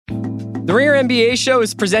The Ringer NBA show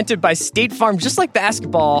is presented by State Farm. Just like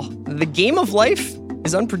basketball, the game of life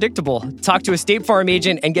is unpredictable. Talk to a State Farm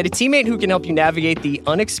agent and get a teammate who can help you navigate the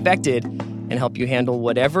unexpected and help you handle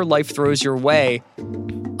whatever life throws your way.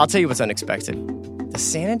 I'll tell you what's unexpected. The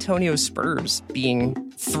San Antonio Spurs being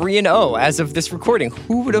 3-0 as of this recording.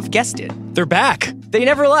 Who would have guessed it? They're back. They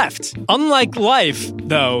never left. Unlike life,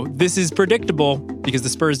 though, this is predictable because the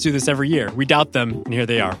Spurs do this every year. We doubt them, and here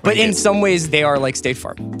they are. But in some ways, they are like State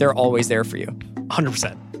Farm. They're always there for you.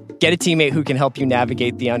 100%. Get a teammate who can help you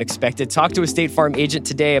navigate the unexpected. Talk to a State Farm agent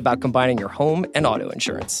today about combining your home and auto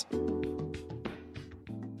insurance.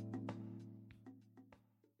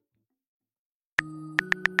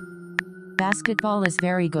 Basketball is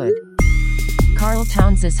very good. Karl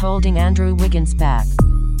Towns is holding Andrew Wiggins back.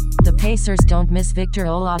 The Pacers don't miss Victor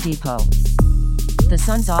Oladipo. The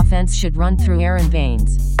Suns' offense should run through Aaron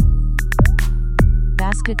Baines.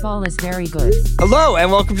 Basketball is very good. Hello,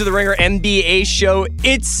 and welcome to the Ringer NBA show.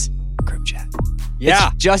 It's Group Chat. Yeah.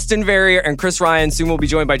 It's Justin Verrier and Chris Ryan. Soon we'll be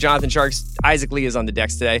joined by Jonathan Tjarks. Isaac Lee is on the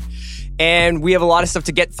decks today. And we have a lot of stuff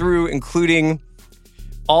to get through, including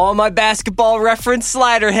all my basketball reference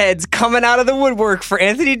slider heads coming out of the woodwork for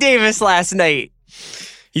Anthony Davis last night.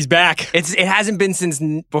 He's back. It hasn't been since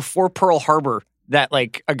before Pearl Harbor that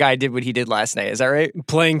like a guy did what he did last night. Is that right?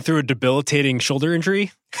 Playing through a debilitating shoulder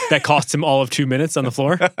injury that cost him all of 2 minutes on the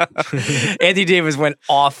floor. Anthony Davis went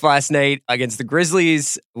off last night against the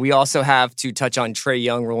Grizzlies. We also have to touch on Trae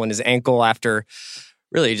Young rolling his ankle after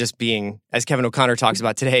really just being, as Kevin O'Connor talks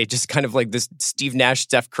about today, just kind of like this Steve Nash,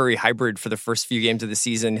 Steph Curry hybrid for the first few games of the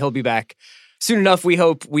season. He'll be back soon enough, we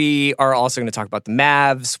hope. We are also going to talk about the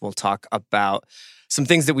Mavs. We'll talk about some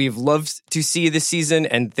things that we've loved to see this season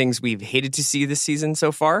and things we've hated to see this season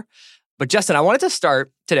so far. But Justin, I wanted to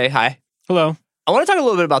start today. Hi. Hello. I want to talk a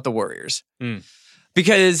little bit about the Warriors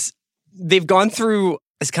because they've gone through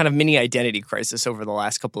this kind of mini identity crisis over the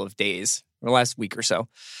last couple of days, or the last week or so.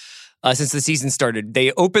 Since the season started,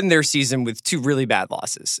 they opened their season with two really bad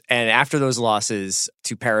losses. And after those losses,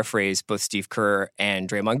 to paraphrase both Steve Kerr and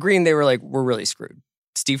Draymond Green, they were like, we're really screwed.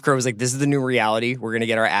 Steve Kerr was like, this is the new reality. We're going to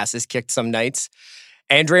get our asses kicked some nights.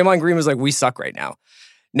 And Draymond Green was like, we suck right now.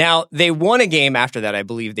 Now, they won a game after that. I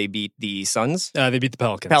believe they beat the Suns. They beat the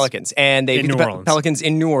Pelicans. And they beat the Pelicans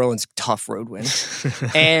in New Orleans. Tough road win.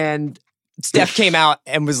 And Steph came out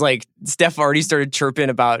and was like, Steph already started chirping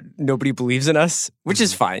about nobody believes in us, which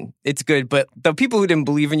is fine. It's good. But the people who didn't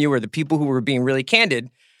believe in you or the people who were being really candid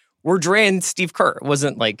were Dre and Steve Kerr. It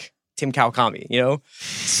wasn't like Tim Kawakami, you know?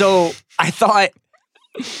 So I thought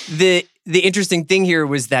the interesting thing here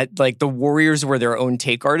was that like the Warriors were their own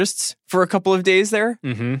take artists for a couple of days there.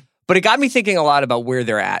 Mm-hmm. But it got me thinking a lot about where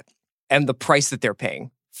they're at and the price that they're paying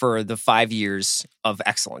for the 5 years of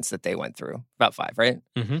excellence that they went through. About 5, right?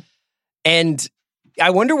 Mm-hmm. And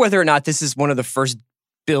I wonder whether or not this is one of the first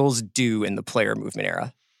bills due in the player movement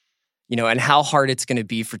era, you know, and how hard it's going to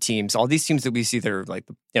be for teams. All these teams that we see that are like,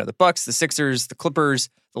 you know, the Bucks, the Sixers, the Clippers,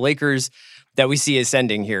 the Lakers that we see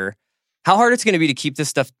ascending here, how hard it's going to be to keep this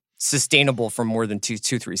stuff sustainable for more than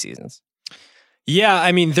 2-3 seasons. Yeah,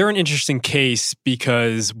 I mean, they're an interesting case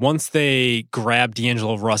because once they grabbed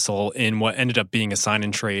D'Angelo Russell in what ended up being a sign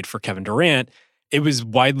and trade for Kevin Durant, it was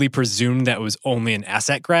widely presumed that it was only an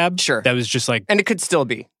asset grab. Sure. That was just like... And it could still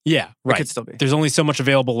be. Yeah, right. It could still be. There's only so much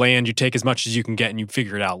available land. You take as much as you can get and you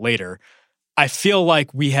figure it out later. I feel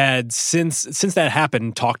like we had, since that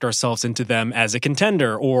happened, talked ourselves into them as a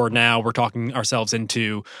contender, or now we're talking ourselves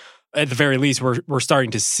into, at the very least, we're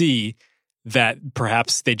starting to see that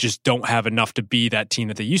perhaps they just don't have enough to be that team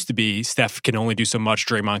that they used to be. Steph can only do so much.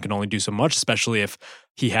 Draymond can only do so much, especially if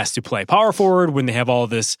he has to play power forward when they have all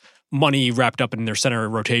this money wrapped up in their center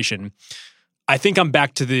rotation. I think I'm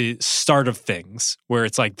back to the start of things where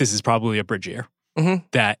it's like, this is probably a bridge year. Mm-hmm.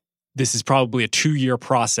 That this is probably a 2-year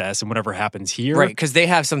process and whatever happens here. Right, because they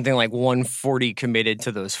have something like 140 committed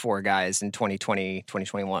to those 4 guys in 2020,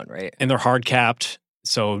 2021, right? And they're hard capped,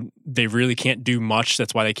 so they really can't do much.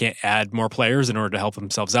 That's why they can't add more players in order to help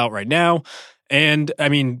themselves out right now. And, I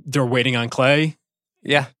mean, they're waiting on Clay.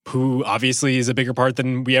 Yeah. Who obviously is a bigger part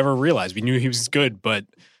than we ever realized. We knew he was good, but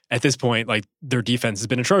at this point, like, their defense has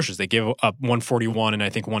been atrocious. They gave up 141 and I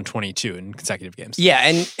think 122 in consecutive games.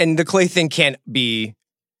 Yeah, and the Clay thing can't be,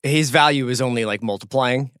 his value is only like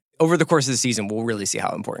multiplying. Over the course of the season, we'll really see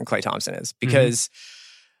how important Klay Thompson is. Because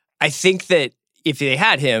I think that if they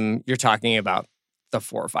had him, you're talking about the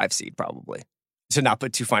 4 or 5 seed probably. To not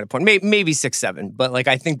put too fine a point. Maybe 6, 7. But like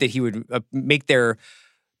I think that he would make their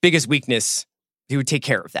biggest weakness, he would take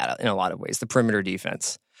care of that in a lot of ways, the perimeter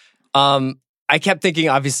defense. I kept thinking,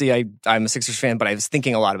 obviously, I'm a Sixers fan, but I was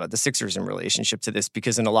thinking a lot about the Sixers in relationship to this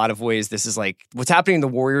because in a lot of ways, this is like what's happening in the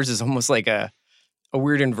Warriors is almost like a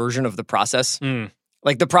weird inversion of the process.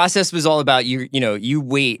 Like the process was all about you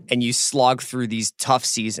wait and you slog through these tough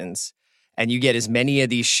seasons and you get as many of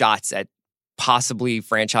these shots at possibly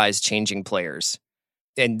franchise-changing players.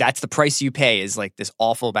 And that's the price you pay is like this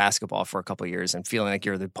awful basketball for a couple of years and feeling like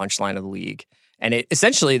you're the punchline of the league. And it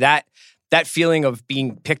essentially that feeling of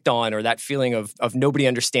being picked on or that feeling of nobody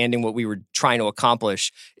understanding what we were trying to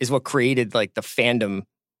accomplish is what created like the fandom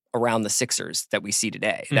around the Sixers that we see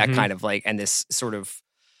today. That kind of like, and this sort of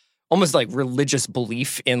almost like religious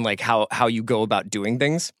belief in like how you go about doing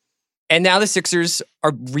things. And now the Sixers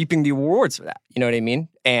are reaping the rewards for that. You know what I mean?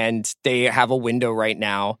 And they have a window right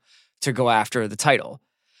now to go after the title.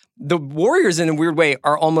 The Warriors, in a weird way,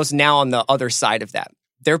 are almost now on the other side of that.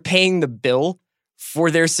 They're paying the bill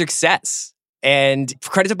for their success. And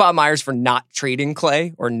credit to Bob Myers for not trading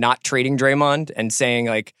Clay or not trading Draymond and saying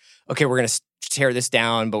like, okay, we're going to tear this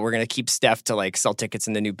down, but we're going to keep Steph to like sell tickets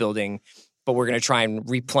in the new building, but we're going to try and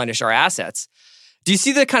replenish our assets. Do you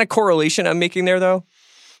see the kind of correlation I'm making there, though?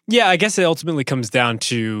 Yeah, I guess it ultimately comes down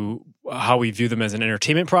to how we view them as an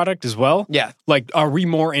entertainment product as well. Yeah. Like, are we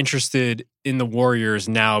more interested in the Warriors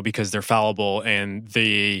now because they're fallible and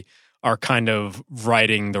they are kind of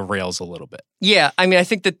riding the rails a little bit? Yeah, I mean, I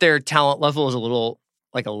think that their talent level is a little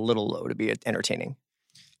low to be entertaining.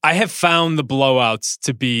 I have found the blowouts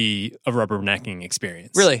to be a rubbernecking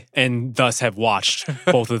experience. Really? And thus have watched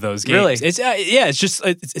both of those games. Really?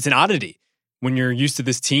 It's an oddity. When you're used to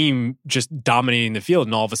this team just dominating the field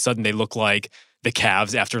and all of a sudden they look like the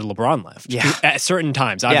Cavs after LeBron left. Yeah. At certain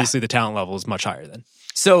times, obviously the talent level is much higher then.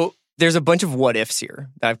 So there's a bunch of what ifs here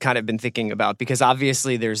that I've kind of been thinking about because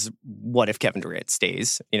obviously there's what if Kevin Durant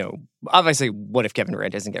stays? Obviously what if Kevin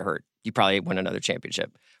Durant doesn't get hurt? You probably win another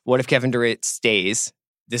championship. What if Kevin Durant stays?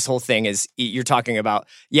 This whole thing is you're talking about,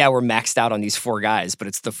 yeah, we're maxed out on these four guys, but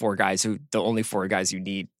it's the only four guys you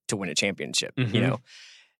need to win a championship,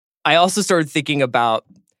 I also started thinking about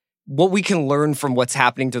what we can learn from what's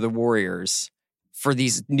happening to the Warriors for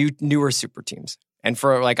these newer super teams. And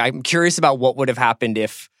for I'm curious about what would have happened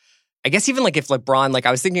if LeBron,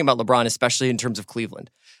 I was thinking about LeBron, especially in terms of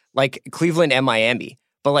Cleveland, like Cleveland and Miami.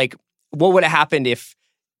 But what would have happened if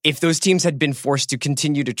those teams had been forced to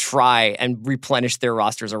continue to try and replenish their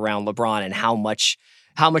rosters around LeBron and how much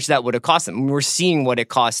that would have cost them? I mean, we're seeing what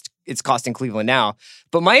it's costing Cleveland now.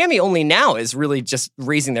 But Miami only now is really just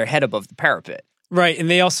raising their head above the parapet. Right, and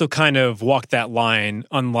they also kind of walked that line,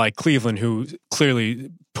 unlike Cleveland, who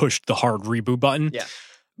clearly pushed the hard reboot button. Yeah.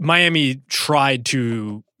 Miami tried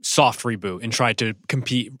to soft reboot and tried to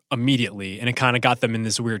compete immediately, and it kind of got them in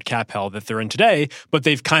this weird cap hell that they're in today, but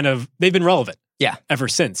they've been relevant. Yeah. Ever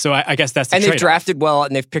since. So I guess that's the trade-off. And they've drafted well,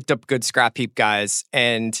 and they've picked up good scrap heap guys,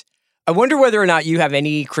 and I wonder whether or not you have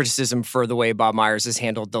any criticism for the way Bob Myers has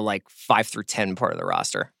handled the 5 through 10 part of the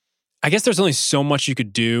roster. I guess there's only so much you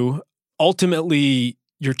could do. Ultimately,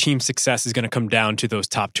 your team's success is going to come down to those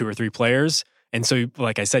top 2 or 3 players. And so,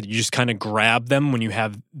 like I said, you just kind of grab them when you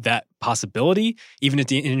have that possibility. Even if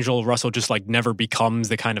D'Angelo Russell just never becomes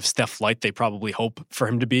the kind of Steph Light they probably hope for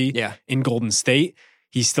him to be in Golden State.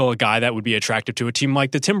 He's still a guy that would be attractive to a team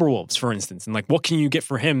like the Timberwolves, for instance. And what can you get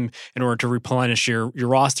for him in order to replenish your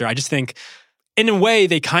roster? I just think, in a way,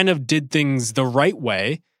 they kind of did things the right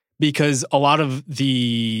way because a lot of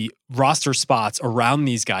the roster spots around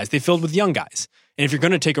these guys, they filled with young guys. And if you're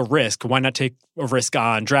going to take a risk, why not take a risk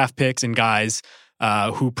on draft picks and guys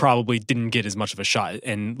who probably didn't get as much of a shot?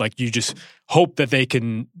 And you just hope that they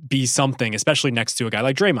can be something, especially next to a guy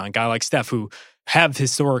like Draymond, a guy like Steph, who have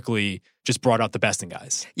historically just brought out the best in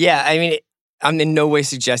guys. Yeah, I mean, I'm in no way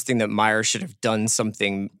suggesting that Myers should have done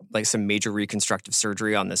something like some major reconstructive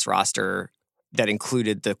surgery on this roster that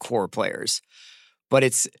included the core players. But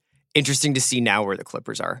it's interesting to see now where the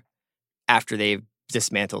Clippers are after they've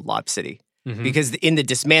dismantled Lob City. Mm-hmm. Because in the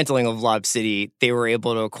dismantling of Lob City, they were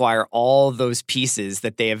able to acquire all those pieces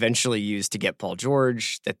that they eventually used to get Paul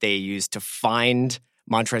George, that they used to find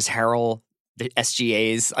Montrezl Harrell, the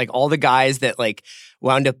SGAs, all the guys that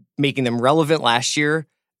wound up making them relevant last year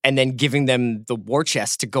and then giving them the war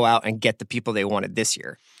chest to go out and get the people they wanted this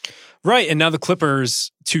year. Right. And now the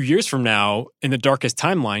Clippers, 2 years from now, in the darkest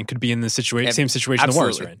timeline, could be in the same situation the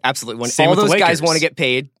Warriors are in. Absolutely. When all those guys want to get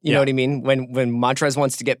paid, you know what I mean? When Montrezl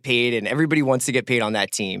wants to get paid and everybody wants to get paid on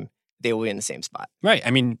that team, they will be in the same spot. Right.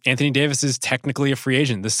 I mean, Anthony Davis is technically a free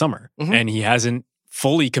agent this summer, and he hasn't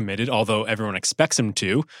fully committed, although everyone expects him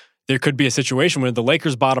to. there could be a situation where the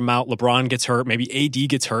Lakers bottom out, LeBron gets hurt, maybe AD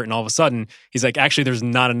gets hurt, and all of a sudden he's like, actually, there's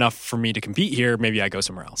not enough for me to compete here. Maybe I go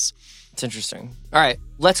somewhere else. It's interesting. All right,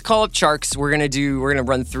 let's call up Tjarks. We're gonna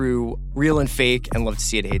run through real and fake, and love to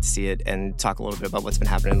see it, hate to see it, and talk a little bit about what's been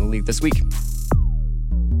happening in the league this week.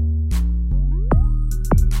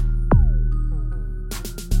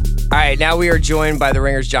 All right, now we are joined by the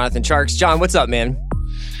Ringer's Jonathan Tjarks. John, what's up, man?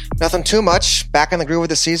 Nothing too much. Back in the groove of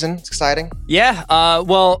the season. It's exciting. Yeah.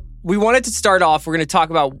 Well, we wanted to start off. We're going to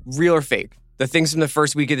talk about real or fake. The things from the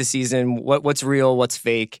first week of the season. What's real? What's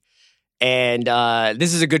fake? And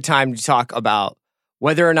this is a good time to talk about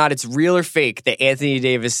whether or not it's real or fake that Anthony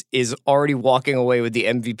Davis is already walking away with the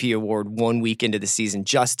MVP award 1 week into the season.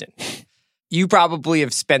 Justin, you probably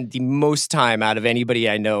have spent the most time out of anybody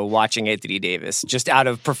I know watching Anthony Davis, just out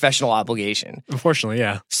of professional obligation. Unfortunately,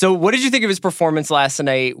 yeah. So what did you think of his performance last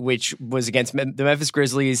night, which was against the Memphis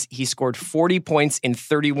Grizzlies? He scored 40 points in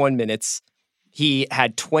 31 minutes. He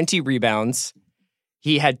had 20 rebounds.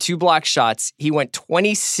 He had 2 block shots. He went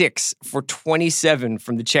 26 for 27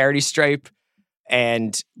 from the charity stripe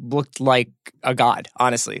and looked like a god,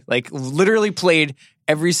 honestly. Like, literally played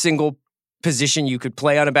every single position you could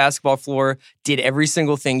play on a basketball floor, did every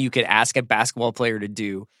single thing you could ask a basketball player to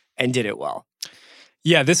do, and did it well.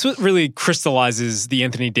 Yeah, this really crystallizes the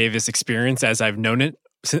Anthony Davis experience as I've known it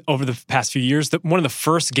over the past few years. One of the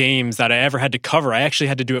first games that I ever had to cover, I actually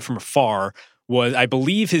had to do it from afar, was, I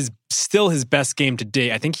believe, his best game to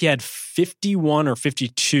date. I think he had 51 or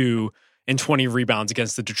 52 and 20 rebounds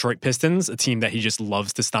against the Detroit Pistons, a team that he just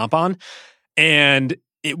loves to stomp on. And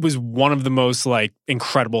it was one of the most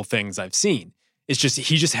incredible things I've seen. It's just,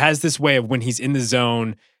 he just has this way of when he's in the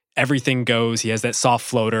zone, everything goes. He has that soft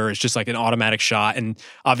floater. It's just like an automatic shot. And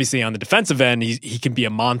obviously on the defensive end, he can be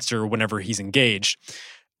a monster whenever he's engaged.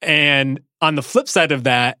 And on the flip side of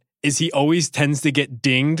that is he always tends to get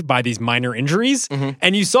dinged by these minor injuries. Mm-hmm.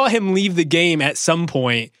 And you saw him leave the game at some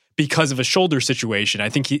point because of a shoulder situation. I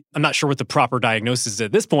think I'm not sure what the proper diagnosis is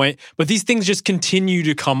at this point, but these things just continue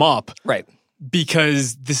to come up. Right.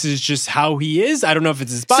 Because this is just how he is. I don't know if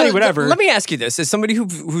it's his body, whatever. Let me ask you this. As somebody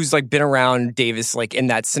who's been around Davis in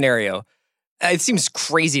that scenario, it seems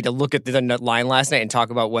crazy to look at the line last night and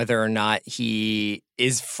talk about whether or not he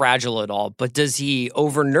is fragile at all. But does he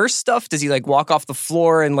overnurse stuff? Does he walk off the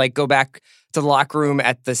floor and go back to the locker room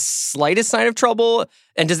at the slightest sign of trouble?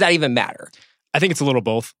 And does that even matter? I think it's a little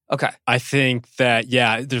both. Okay. I think that,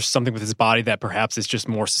 yeah, there's something with his body that perhaps is just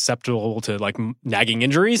more susceptible to nagging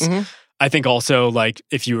injuries. Mm-hmm. I think also,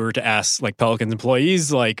 if you were to ask, Pelicans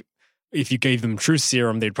employees, if you gave them truth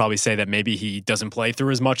serum, they'd probably say that maybe he doesn't play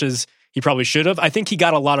through as much as he probably should have. I think he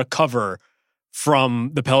got a lot of cover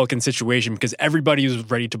from the Pelican situation because everybody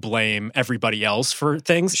was ready to blame everybody else for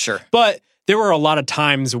things. Sure. But there were a lot of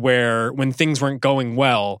times where when things weren't going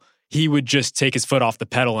well, he would just take his foot off the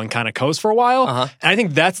pedal and kind of coast for a while. Uh-huh. And I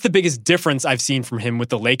think that's the biggest difference I've seen from him with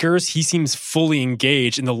the Lakers. He seems fully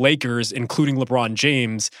engaged, and the Lakers, including LeBron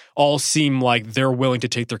James, all seem like they're willing to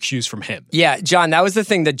take their cues from him. Yeah, John, that was the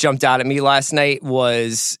thing that jumped out at me last night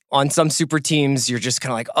was on some super teams, you're just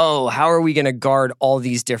kind of oh, how are we going to guard all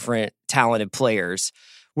these different talented players?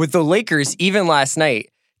 With the Lakers, even last night,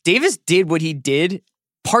 Davis did what he did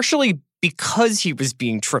partially because he was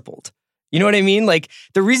being tripled. You know what I mean?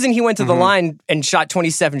 The reason he went to the line and shot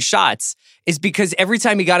 27 shots is because every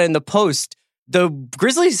time he got in the post, the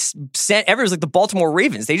Grizzlies sent it was the Baltimore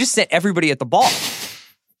Ravens. They just sent everybody at the ball.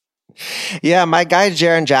 Yeah, my guy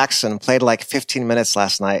Jaren Jackson played 15 minutes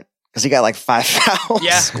last night because he got 5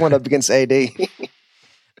 fouls going up against AD. Did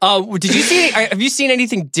you see? Have you seen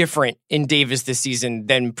anything different in Davis this season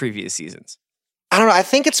than previous seasons? I don't know. I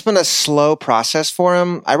think it's been a slow process for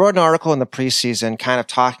him. I wrote an article in the preseason kind of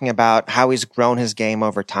talking about how he's grown his game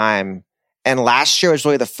over time. And last year was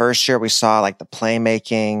really the first year we saw the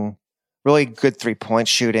playmaking, really good 3-point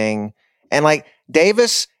shooting. And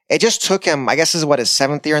Davis, it just took him, I guess this is his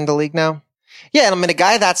 7th year in the league now. Yeah, and a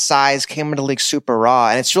guy that size came into the league super raw.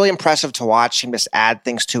 And it's really impressive to watch him just add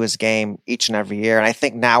things to his game each and every year. And I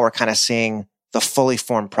think now we're kind of seeing the fully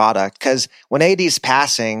formed product. Because when AD's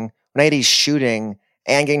passing, when AD's shooting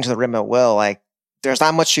and getting to the rim at will, there's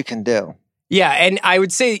not much you can do. Yeah, and I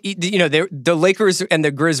would say, the Lakers and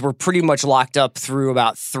the Grizz were pretty much locked up through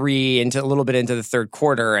about 3 into a little bit into the third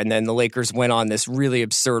quarter, and then the Lakers went on this really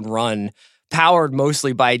absurd run, powered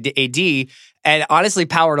mostly by AD, and honestly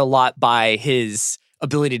powered a lot by his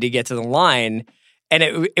ability to get to the line. And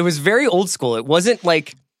it was very old school. It wasn't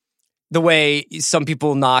the way some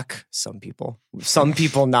people knock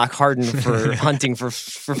Harden for hunting for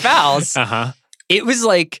fouls. Uh-huh. It was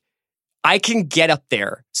I can get up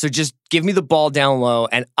there. So just give me the ball down low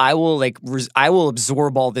and I will I will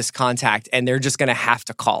absorb all this contact and they're just going to have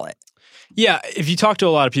to call it. Yeah, if you talk to a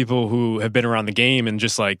lot of people who have been around the game and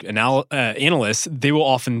just like analysts, they will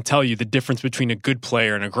often tell you the difference between a good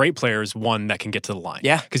player and a great player is one that can get to the line.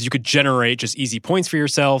 Yeah. Because you could generate just easy points for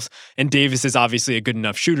yourselves, and Davis is obviously a good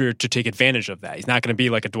enough shooter to take advantage of that. He's not going to be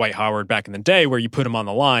like a Dwight Howard back in the day where you put him on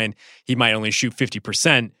the line, he might only shoot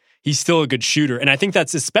 50%. He's still a good shooter, and I think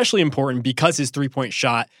that's especially important because his three-point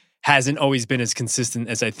shot hasn't always been as consistent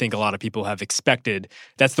as I think a lot of people have expected.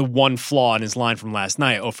 That's the one flaw in his line from last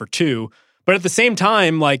night, 0 for 2. But at the same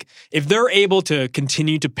time, like, if they're able to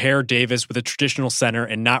continue to pair Davis with a traditional center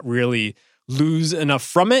and not really lose enough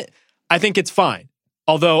from it, I think it's fine.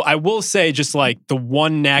 Although I will say, just like the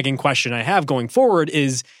one nagging question I have going forward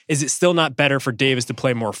is it still not better for Davis to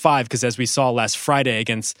play more 5? Because as we saw last Friday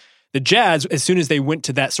against the Jazz, as soon as they went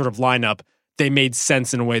to that sort of lineup, they made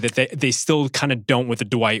sense in a way that they still kind of don't with a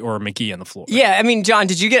Dwight or a McGee on the floor. Yeah, I mean, John,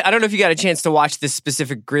 I don't know if you got a chance to watch this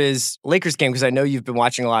specific Grizz-Lakers game, because I know you've been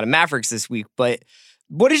watching a lot of Mavericks this week, but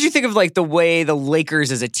what did you think of like the way the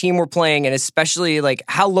Lakers as a team were playing, and especially like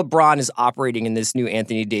how LeBron is operating in this new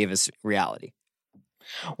Anthony Davis reality?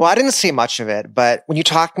 Well, I didn't see much of it, but when you're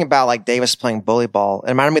talking about like Davis playing bully ball, it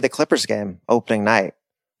reminded me of the Clippers game opening night,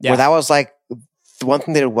 where that was like the one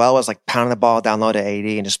thing they did well was like pounding the ball down low to AD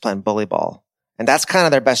and just playing bully ball. And that's kind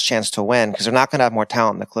of their best chance to win because they're not going to have more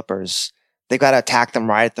talent than the Clippers. They've got to attack them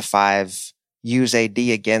right at the 5, use AD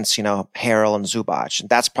against, Harrell and Zubac. And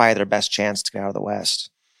that's probably their best chance to get out of the West.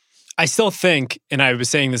 I still think, and I was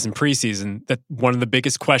saying this in preseason, that one of the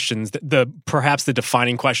biggest questions, perhaps the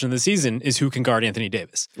defining question of the season, is who can guard Anthony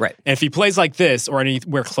Davis. Right. And if he plays like this or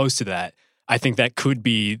anywhere close to that, I think that could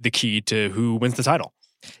be the key to who wins the title.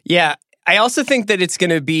 Yeah. I also think that it's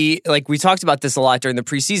going to be, like we talked about this a lot during the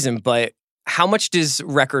preseason, but how much does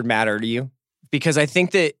record matter to you? Because I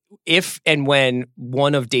think that if and when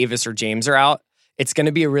one of Davis or James are out, it's going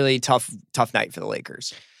to be a really tough night for the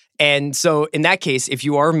Lakers. And so in that case, if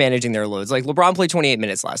you are managing their loads, like LeBron played 28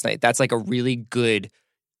 minutes last night, that's like a really good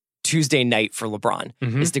Tuesday night for LeBron,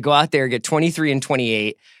 is to go out there, get 23 and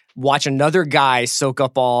 28, watch another guy soak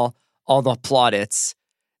up all the plaudits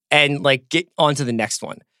and like get on to the next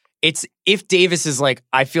one. It's if Davis is like,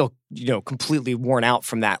 I feel, completely worn out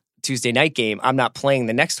from that Tuesday night game, I'm not playing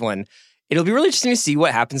the next one. It'll be really interesting to see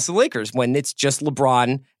what happens to the Lakers when it's just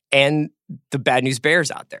LeBron and the Bad News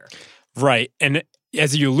Bears out there. Right. And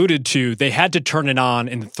as you alluded to, they had to turn it on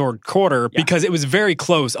in the third quarter because it was very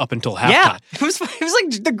close up until halftime. Yeah, it was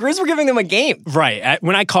like the Grizz were giving them a game. Right.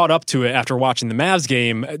 When I caught up to it after watching the Mavs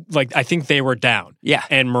game, like I think they were down. Yeah.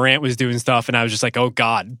 And Morant was doing stuff, and I was just like, oh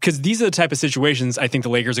God. Because these are the type of situations I think the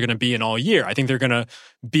Lakers are going to be in all year. I think they're going to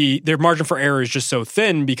be, their margin for error is just so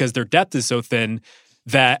thin because their depth is so thin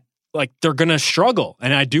that like they're going to struggle.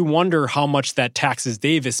 And I do wonder how much that taxes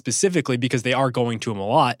Davis specifically because they are going to him a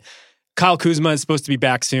lot. Kyle Kuzma is supposed to be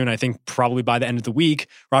back soon. I think probably by the end of the week.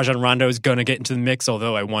 Rajon Rondo is going to get into the mix,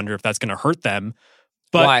 although I wonder if that's going to hurt them.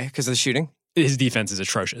 But why? Because of the shooting? His defense is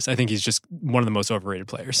atrocious. I think he's just one of the most overrated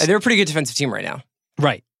players. They're a pretty good defensive team right now.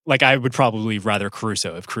 Right. Like I would probably rather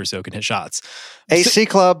Caruso if Caruso can hit shots. AC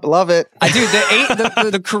Club, love it. I do.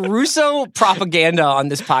 The Caruso propaganda on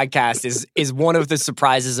this podcast is one of the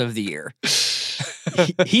surprises of the year.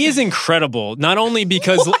 He is incredible. Not only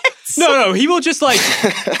because no, he will just like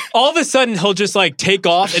all of a sudden he'll just like take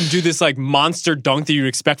off and do this like monster dunk that you'd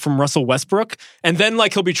expect from Russell Westbrook, and then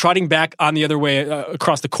like he'll be trotting back on the other way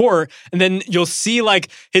across the court, and then you'll see like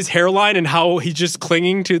his hairline and how he's just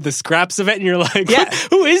clinging to the scraps of it, and you're like,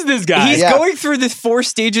 who is this guy? He's going through the 4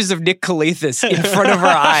 stages of Nick Calathis in front of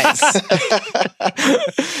our eyes.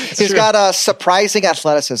 He's got a surprising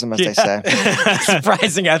athleticism, as they say.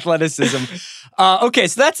 Surprising athleticism. Okay,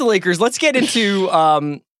 so that's the Lakers. Let's get into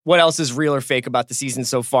what else is real or fake about the season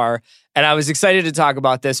so far. And I was excited to talk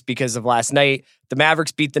about this because of last night. The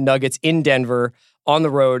Mavericks beat the Nuggets in Denver on the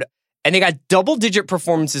road, and they got double-digit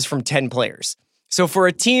performances from 10 players. So for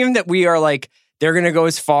a team that we are like, they're going to go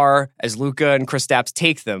as far as Luka and Kristaps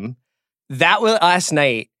take them, that last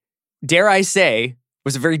night, dare I say,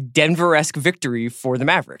 was a very Denver-esque victory for the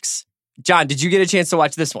Mavericks. John, did you get a chance to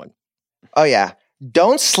watch this one? Oh, yeah.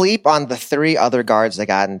 Don't sleep on the 3 other guards they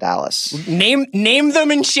got in Dallas. Name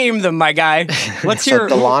them and shame them, my guy. Let's hear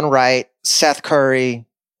DeLon Wright, Seth Curry,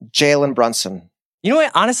 Jalen Brunson. You know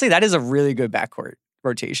what? Honestly, that is a really good backcourt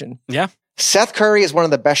rotation. Yeah. Seth Curry is one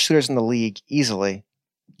of the best shooters in the league, easily.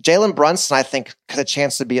 Jalen Brunson, I think, has a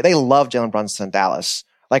chance to be. They love Jalen Brunson in Dallas.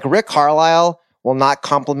 Like Rick Carlisle will not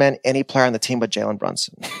compliment any player on the team but Jalen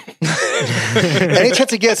Brunson. Any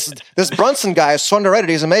chance he gets, this Brunson guy is so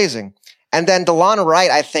underrated. He's amazing. And then DeLon Wright,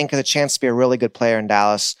 I think, has a chance to be a really good player in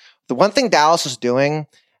Dallas. The one thing Dallas is doing,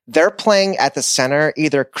 they're playing at the center,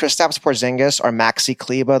 either Kristaps Porzingis or Maxi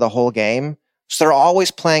Kleber the whole game. So they're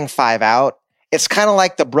always playing 5 out. It's kind of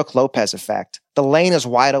like the Brook Lopez effect. The lane is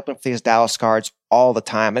wide open for these Dallas guards all the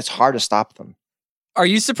time. It's hard to stop them. Are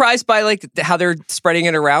you surprised by like how they're spreading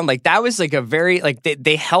it around? Like that was like a very, like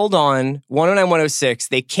they held on 109-106.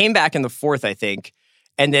 They came back in the fourth, I think.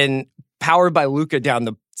 And then powered by Luka down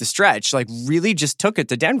the stretch, like really just took it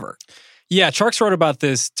to Denver. Yeah, Tjarks wrote about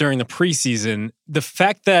this during the preseason. The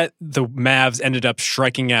fact that the Mavs ended up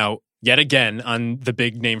striking out yet again on the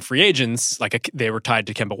big name free agents, like they were tied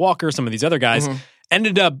to Kemba Walker, some of these other guys,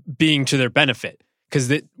 ended up being to their benefit.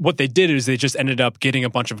 Because what they did is they just ended up getting a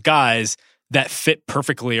bunch of guys that fit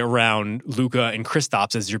perfectly around Luka and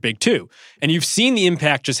Kristaps as your big two. And you've seen the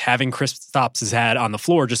impact just having Kristaps has had on the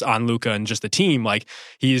floor, just on Luka and just the team. Like,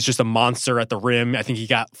 he is just a monster at the rim. I think he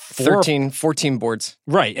got 14 boards.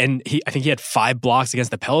 Right. And I think he had 5 blocks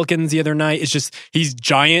against the Pelicans the other night. It's just, he's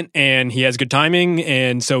giant and he has good timing.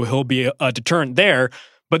 And so he'll be a deterrent there.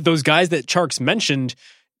 But those guys that Tjarks mentioned,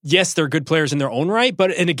 yes, they're good players in their own right,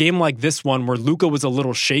 but in a game like this one where Luka was a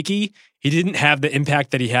little shaky, he didn't have the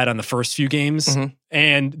impact that he had on the first few games,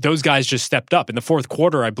 and those guys just stepped up. In the fourth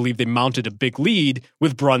quarter, I believe they mounted a big lead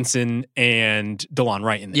with Brunson and DeLon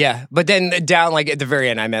Wright in there. Yeah, but then down like at the very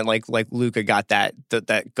end, I meant like Luka got that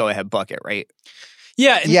go-ahead bucket, right?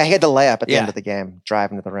 Yeah. He had the layup at the end of the game,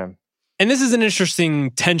 driving to the rim. And this is an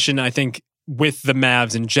interesting tension, I think, with the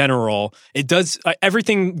Mavs in general. It does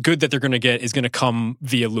everything good that they're going to get is going to come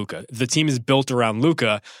via Luka. The team is built around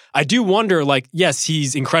Luka. I do wonder, like, yes,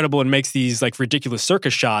 he's incredible and makes these like ridiculous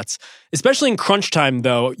circus shots, especially in crunch time.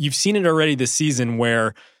 Though you've seen it already this season,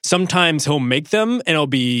 where sometimes he'll make them and it'll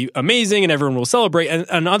be amazing and everyone will celebrate,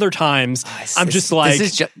 and other times I'm just like,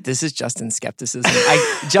 this is Justin's skepticism.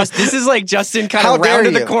 This is like Justin kind of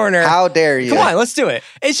rounded the corner. How dare you? Come on, let's do it.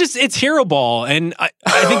 It's hero ball, and I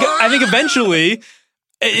think eventually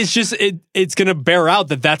it's going to bear out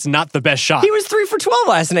that that's not the best shot. He was 3 for 12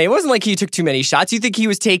 last night. It wasn't like he took too many shots. You think he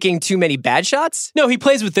was taking too many bad shots? No, he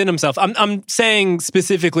plays within himself. I'm saying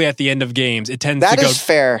specifically at the end of games, it tends to go. That is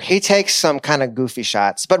fair. He takes some kind of goofy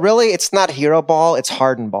shots, but really it's not hero ball, it's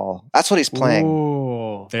hardened ball. That's what he's playing.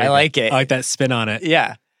 Ooh, I like it. I like that spin on it.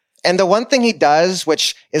 Yeah. And the one thing he does,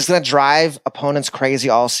 which is going to drive opponents crazy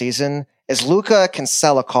all season, is Luka can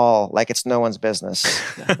sell a call like it's no one's business.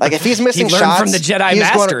 Like if he's missing he learned shots from the Jedi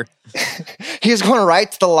Master. He's going right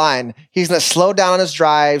to the line. He's going to slow down his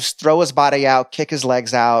drives, throw his body out, kick his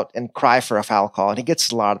legs out, and cry for a foul call. And he gets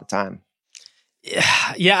it a lot of the time.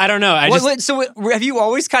 Yeah, I don't know. So have you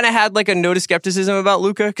always kind of had like a note of skepticism about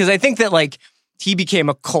Luka? Because I think that like he became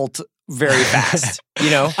a cult very fast. You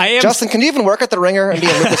know, Justin, can you even work at the Ringer and be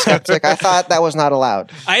a Luka skeptic? I thought that was not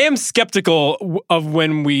allowed. I am skeptical of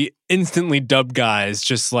when we instantly dub guys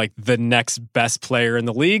just like the next best player in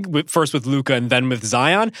the league, first with Luka and then with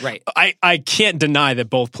Zion. Right. I can't deny that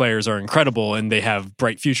both players are incredible and they have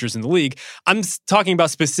bright futures in the league. I'm talking about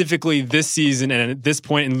specifically this season and at this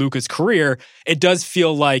point in Luka's career, it does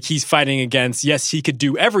feel like he's fighting against, yes, he could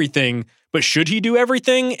do everything, but should he do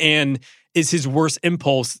everything? And is his worst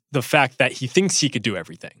impulse the fact that he thinks he could do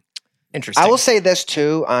everything? Interesting. I will say this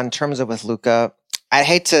too, on terms of with Luka. I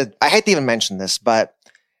hate to even mention this, but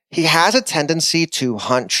he has a tendency to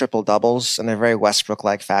hunt triple doubles in a very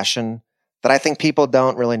Westbrook-like fashion that I think people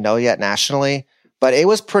don't really know yet nationally. But it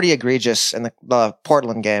was pretty egregious in the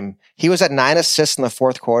Portland game. He was at 9 assists in the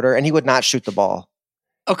fourth quarter, and he would not shoot the ball.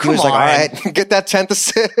 Oh, come on. He was like, all right, get that 10th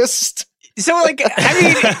assist. So, like, I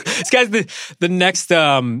mean, this guy's the next,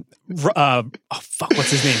 what's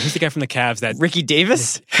his name? Who's the guy from the Cavs? That Ricky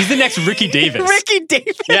Davis? He's the next Ricky Davis. Ricky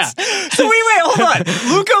Davis? Yeah. So wait, hold on.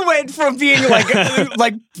 Luka went from being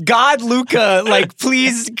like God Luka, like,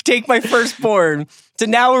 please take my firstborn, to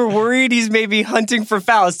now we're worried he's maybe hunting for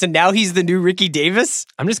fouls, to now he's the new Ricky Davis?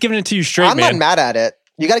 I'm just giving it to you straight, I'm not mad at it.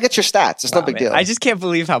 You got to get your stats. It's no big deal. I just can't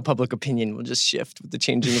believe how public opinion will just shift with the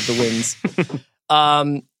changing of the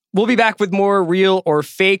winds. We'll be back with more real or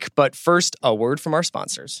fake, but first, a word from our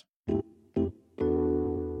sponsors.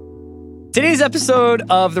 Today's episode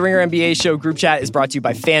of the Ringer NBA Show Group Chat is brought to you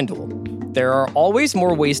by FanDuel. There are always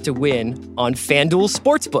more ways to win on FanDuel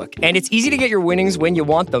Sportsbook, and it's easy to get your winnings when you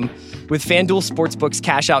want them with FanDuel Sportsbook's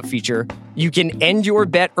cash-out feature, You can end your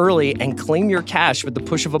bet early and claim your cash with the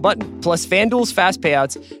push of a button. Plus, FanDuel's fast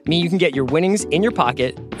payouts mean you can get your winnings in your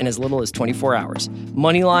pocket in as little as 24 hours.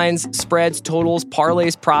 Money lines, spreads, totals,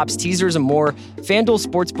 parlays, props, teasers, and more. FanDuel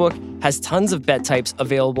Sportsbook has tons of bet types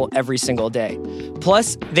available every single day.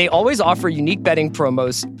 Plus, they always offer unique betting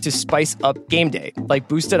promos to spice up game day, like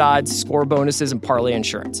boosted odds, score bonuses, and parlay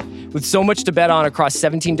insurance. With so much to bet on across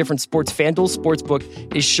 17 different sports, FanDuel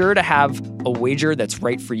Sportsbook is sure to have a wager that's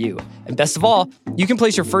right for you. And best of all, you can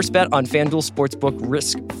place your first bet on FanDuel Sportsbook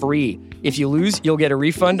risk-free. If you lose, you'll get a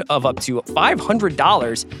refund of up to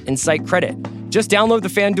 $500 in site credit. Just download the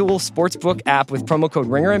FanDuel Sportsbook app with promo code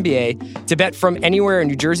RINGERNBA to bet from anywhere in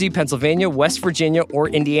New Jersey, Pennsylvania, West Virginia, or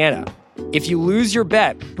Indiana. If you lose your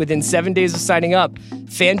bet within 7 days of signing up,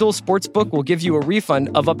 FanDuel Sportsbook will give you a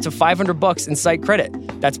refund of up to $500 in site credit.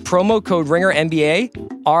 That's promo code RINGERNBA,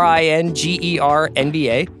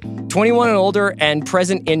 RINGERNBA. 21 and older and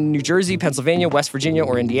present in New Jersey, Pennsylvania, West Virginia,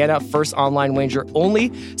 or Indiana. First online wager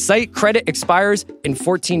only. Site credit expires in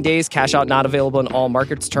 14 days. Cash out not available in all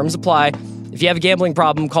markets. Terms apply. If you have a gambling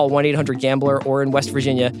problem, call 1-800-GAMBLER, or in West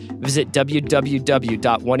Virginia, visit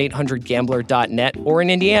www.1800gambler.net, or in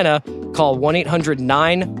Indiana, call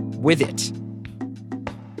 1-800-9-WITH-IT.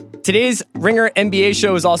 Today's Ringer NBA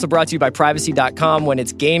show is also brought to you by Privacy.com. When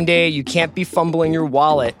it's game day, you can't be fumbling your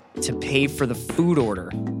wallet to pay for the food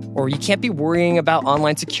order. Or you can't be worrying about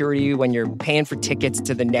online security when you're paying for tickets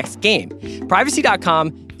to the next game.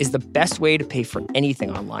 Privacy.com is the best way to pay for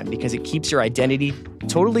anything online because it keeps your identity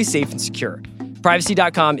totally safe and secure.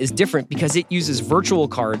 Privacy.com is different because it uses virtual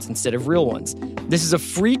cards instead of real ones. This is a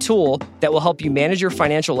free tool that will help you manage your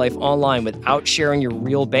financial life online without sharing your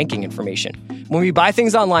real banking information. When we buy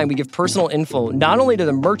things online, we give personal info not only to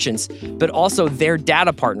the merchants, but also their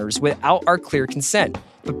data partners without our clear consent.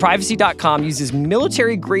 But Privacy.com uses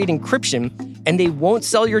military-grade encryption, and they won't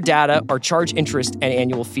sell your data or charge interest and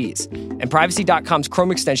annual fees. And Privacy.com's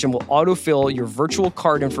Chrome extension will autofill your virtual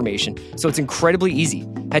card information, so it's incredibly easy.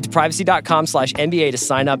 Head to Privacy.com/NBA to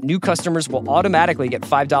sign up. New customers will automatically get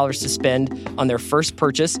 $5 to spend on their first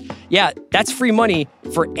purchase. Yeah, that's free money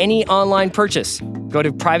for any online purchase. Go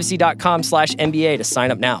to Privacy.com/NBA to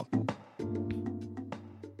sign up now.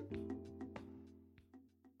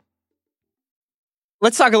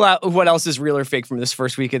 Let's talk about what else is real or fake from this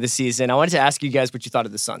first week of the season. I wanted to ask you guys what you thought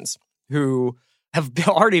of the Suns, who have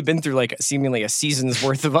already been through like seemingly a season's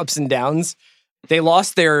worth of ups and downs. They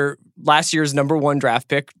lost their last year's number 1 draft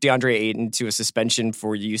pick, DeAndre Ayton, to a suspension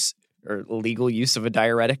for use or illegal use of a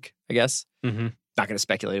diuretic, I guess. Mm-hmm. Not going to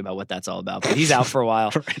speculate about what that's all about, but he's out for a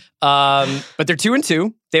while. Right. But they're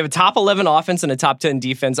 2-2. They have a top 11 offense and a top 10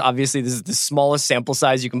 defense. Obviously, this is the smallest sample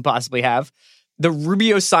size you can possibly have. The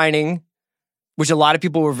Rubio signing, which a lot of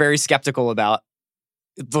people were very skeptical about,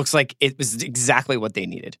 it looks like it was exactly what they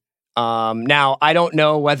needed. Now, I don't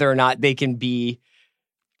know whether or not they can be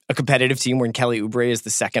a competitive team when Kelly Oubre is the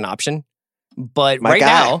second option. But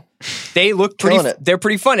now, they look they're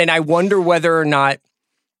pretty fun. And I wonder whether or not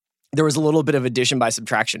there was a little bit of addition by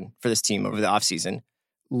subtraction for this team over the offseason.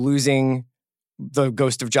 Losing the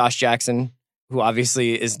ghost of Josh Jackson, who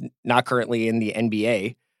obviously is not currently in the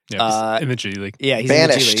NBA. Yeah, in the G League. Yeah, he's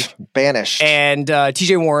banished. in the G League. Banished. And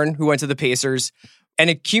TJ Warren, who went to the Pacers and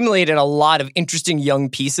accumulated a lot of interesting young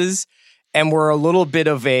pieces and were a little bit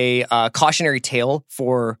of a cautionary tale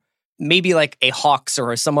for maybe like a Hawks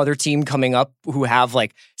or some other team coming up who have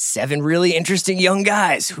like 7 really interesting young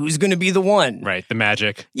guys. Who's going to be the one? Right, the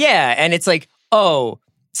Magic. Yeah, and it's like, oh,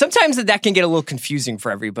 sometimes that can get a little confusing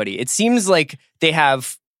for everybody. It seems like they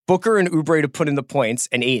have Booker and Oubre to put in the points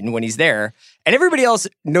and Ayton when he's there, and everybody else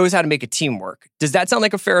knows how to make a team work. Does that sound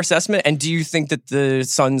like a fair assessment? And do you think that the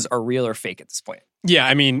Suns are real or fake at this point? Yeah,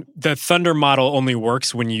 I mean, the Thunder model only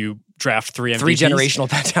works when you draft 3 MVPs. 3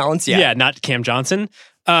 generational talents, yeah. Yeah, not Cam Johnson.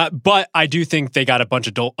 But I do think they got a bunch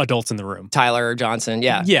of adults in the room. Tyler Johnson,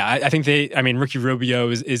 yeah. Yeah, I think Ricky Rubio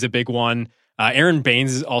is a big one. Aaron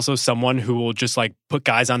Baines is also someone who will just like put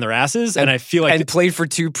guys on their asses, and I feel like played for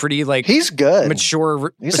 2 pretty like he's good,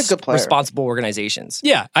 mature, he's a good player. Responsible organizations.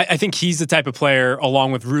 Yeah, I think he's the type of player,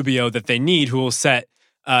 along with Rubio, that they need, who will set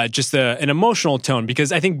just an emotional tone,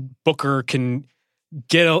 because I think Booker can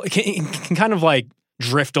kind of like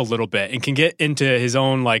drift a little bit and can get into his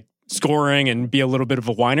own like scoring and be a little bit of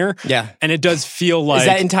a whiner. Yeah. And it does feel like... Is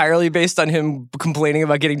that entirely based on him complaining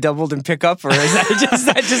about getting doubled in pickup? Or is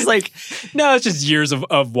that just like... No, it's just years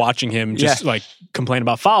of watching him just like complain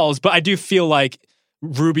about fouls. But I do feel like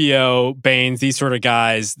Rubio, Baines, these sort of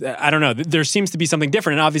guys, I don't know, there seems to be something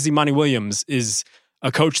different. And obviously Monty Williams is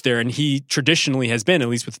a coach there, and he traditionally has been, at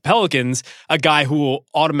least with the Pelicans, a guy who will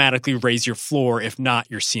automatically raise your floor, if not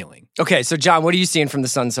your ceiling. Okay, so John, what are you seeing from the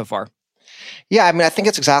Suns so far? Yeah, I mean, I think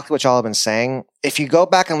it's exactly what y'all have been saying. If you go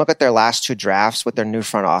back and look at their last 2 drafts with their new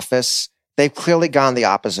front office, they've clearly gone the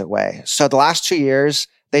opposite way. So the last 2 years,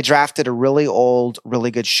 they drafted a really old, really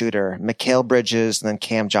good shooter, Mikal Bridges, and then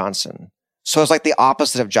Cam Johnson. So it's like the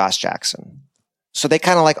opposite of Josh Jackson. So they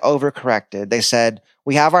kind of like overcorrected. They said,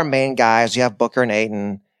 we have our main guys, we have Booker and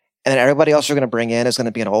Ayton, and then everybody else we're going to bring in is going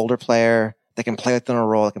to be an older player. They can play within a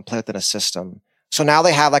role, they can play within a system. So now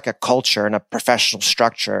they have like a culture and a professional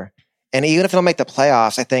structure. And even if they don't make the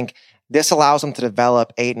playoffs, I think this allows them to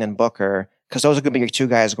develop Ayton and Booker because those are going to be your 2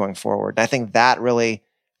 guys going forward. And I think that really,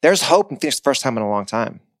 there's hope in Phoenix the first time in a long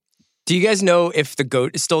time. Do you guys know if the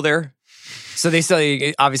GOAT is still there? So they still,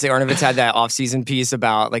 obviously Arnovitz had that offseason piece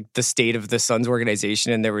about like the state of the Suns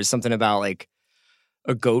organization. And there was something about like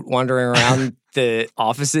a goat wandering around the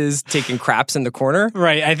offices taking craps in the corner.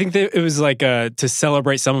 Right. I think that it was like to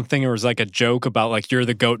celebrate something. It was like a joke about like, you're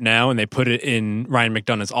the GOAT now. And they put it in Ryan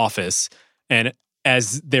McDonough's office. And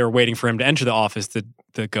as they were waiting for him to enter the office,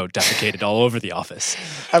 the goat defecated all over the office.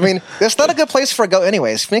 I mean, that's not a good place for a goat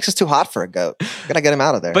anyways. Phoenix is too hot for a goat. Gotta get him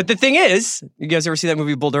out of there. But the thing is, you guys ever see that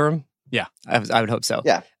movie Bull Durham? Yeah. I would hope so.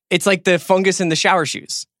 Yeah. It's like the fungus in the shower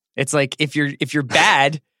shoes. It's like if you're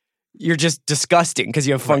bad, you're just disgusting because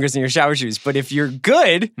you have fungus in your shower shoes. But if you're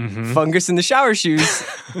good, fungus in the shower shoes,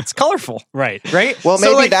 it's colorful. Right. Right? Well,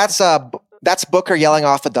 maybe that's Booker yelling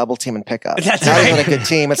off a double team and pickup. That's not right. even a good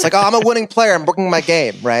team. It's like, oh, I'm a winning player. I'm working my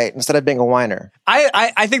game, right? Instead of being a whiner.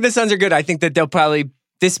 I think the Suns are good. I think that they'll probably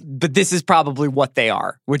this is probably what they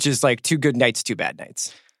are, which is like 2 good nights, 2 bad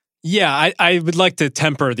nights. Yeah, I would like to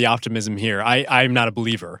temper the optimism here. I'm not a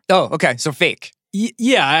believer. Oh, okay. So fake.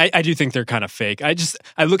 Yeah, I do think they're kind of fake. I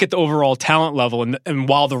look at the overall talent level, and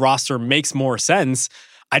while the roster makes more sense,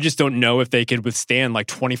 I just don't know if they could withstand like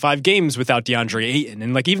 25 games without DeAndre Ayton.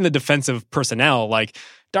 And like even the defensive personnel, like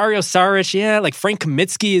Dario Saric, like Frank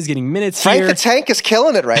Kaminsky is getting minutes Frank here. the Tank is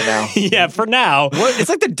killing it right now. Yeah, for now. It's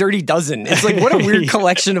like the Dirty Dozen. It's like, what a weird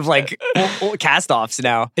collection of like old cast-offs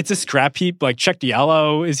now. It's a scrap heap. Like Chuck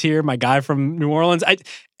Diallo is here, my guy from New Orleans.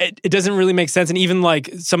 It doesn't really make sense. And even like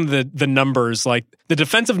some of the numbers, like the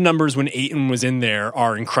defensive numbers when Ayton was in there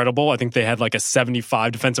are incredible. I think they had like a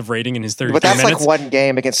 75 defensive rating in his 33 minutes. But that's minutes. like one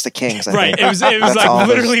game against the Kings, I right. think. It was like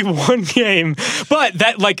literally one game. But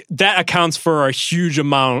that accounts for a huge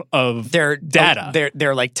amount of their data.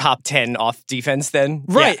 They're like top 10 off defense then.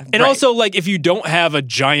 Right. Yeah, and also like if you don't have a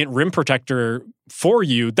giant rim protector for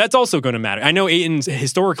you, that's also going to matter. I know Ayton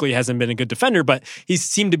historically hasn't been a good defender, but he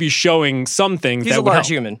seemed to be showing some things. He's that a large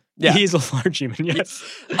human. Yeah. He's a large human, yes.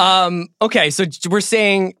 Okay, so we're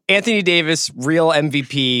saying Anthony Davis, real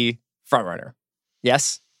MVP frontrunner.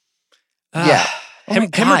 Yes? Yeah.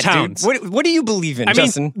 Him or Towns? What do you believe in,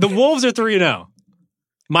 Justin? Mean, the Wolves are 3-0.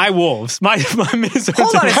 My Wolves. My Minnesota.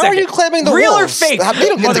 Hold on a second. How are you claiming the real Wolves? Real or fake? You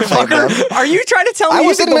don't get to claim them. Are you trying to tell me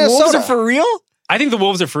you think the Wolves are for real? I think the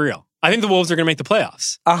Wolves are for real. I think the Wolves are going to make the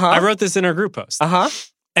playoffs. I wrote this in our group post.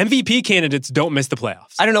 MVP candidates don't miss the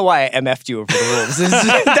playoffs. I don't know why I MF'd you over the Wolves.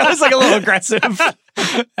 That was like a little aggressive.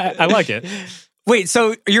 I like it. Wait,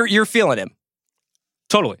 so you're feeling him?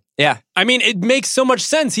 Totally. Yeah. I mean, it makes so much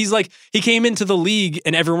sense. He's like, he came into the league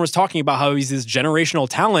and everyone was talking about how he's this generational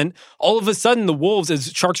talent. All of a sudden, the Wolves,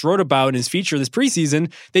 as Tjarks wrote about in his feature this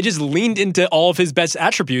preseason, they just leaned into all of his best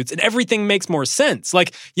attributes and everything makes more sense.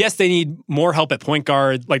 Like, yes, they need more help at point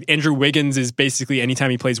guard. Like, Andrew Wiggins is basically,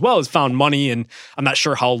 anytime he plays well, has found money, and I'm not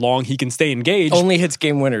sure how long he can stay engaged. Only hits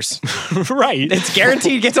game winners. Right. It's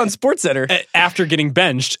guaranteed he gets on SportsCenter. After getting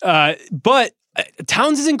benched. But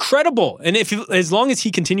Towns is incredible. And as long as he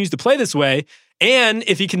continues to play this way, and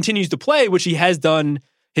if he continues to play, which he has done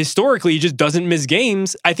historically, he just doesn't miss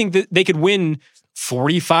games, I think that they could win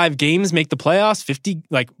 45 games, make the playoffs, 50,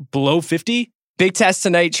 like below 50. Big test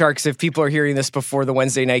tonight, Tjarks. If people are hearing this before the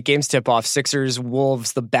Wednesday night games tip off, Sixers,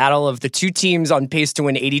 Wolves, the battle of the 2 teams on pace to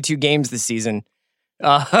win 82 games this season.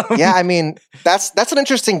 Yeah, I mean, that's an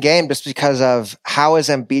interesting game just because of how is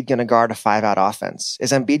Embiid going to guard a 5-out offense?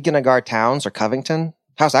 Is Embiid going to guard Towns or Covington?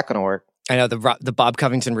 How's that going to work? I know, the Bob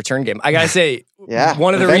Covington return game. I got to say, yeah,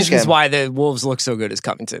 one of the reasons why the Wolves look so good is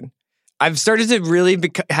Covington. I've started to really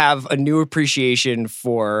have a new appreciation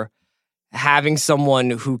for having someone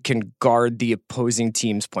who can guard the opposing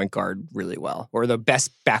team's point guard really well, or the best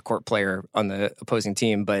backcourt player on the opposing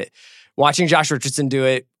team. But watching Josh Richardson do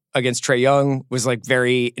it against Trae Young was like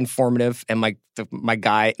very informative, and my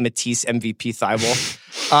guy Matisse MVP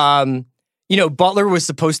Thybulle. Butler was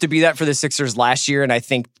supposed to be that for the Sixers last year, and I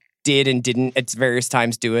think did and didn't at various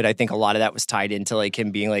times do it. I think a lot of that was tied into like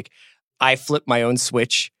him being like, I flipped my own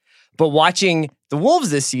switch. But watching the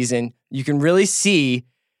Wolves this season, you can really see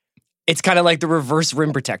it's kind of like the reverse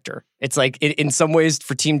rim protector. It's like in some ways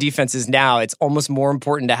for team defenses now, it's almost more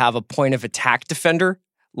important to have a point of attack defender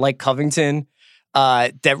like Covington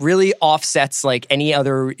that really offsets like any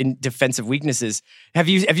other defensive weaknesses. Have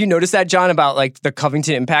you noticed that, John, about like the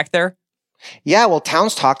Covington impact there? Yeah, well,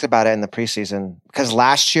 Towns talked about it in the preseason because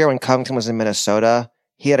last year when Covington was in Minnesota,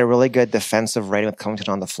 he had a really good defensive rating with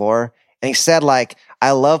Covington on the floor. And he said, like,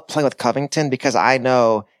 I love playing with Covington because I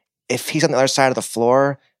know if he's on the other side of the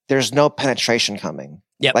floor, there's no penetration coming.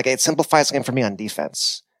 Yeah, like it simplifies the game for me on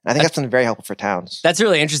defense. And I think that's been very helpful for Towns. That's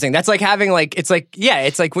really interesting. That's like having like, it's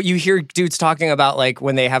like what you hear dudes talking about like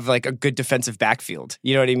when they have like a good defensive backfield.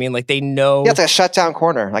 You know what I mean? Like they know. Yeah, it's like a shutdown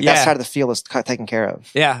corner. Like that side of the field is taken care of.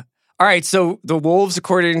 Yeah. All right. So the Wolves,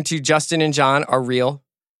 according to Justin and John, are real.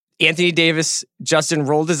 Anthony Davis, Justin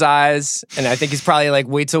rolled his eyes, and I think he's probably like,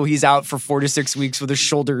 wait till he's out for 4 to 6 weeks with a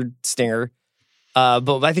shoulder stinger.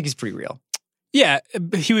 But I think he's pretty real. Yeah,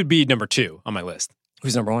 he would be number 2 on my list.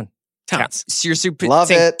 Who's number 1? Towns. Seriously,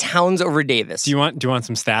 love it. Towns over Davis. Do you want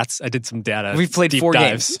some stats? I did some data. We've played 4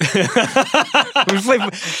 dives. games. We've played.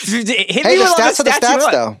 Hey, the stats are the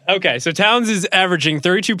stats, though. Okay, so Towns is averaging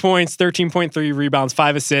 32 points, 13.3 rebounds,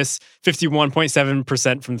 5 assists,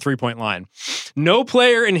 51.7% from the 3-point line. No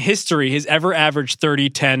player in history has ever averaged 30,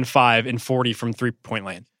 10, 5, and 40 from 3-point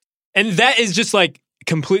line, and that is just like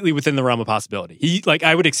completely within the realm of possibility.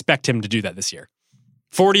 I would expect him to do that this year.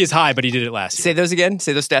 40 is high, but he did it last year. Say those again.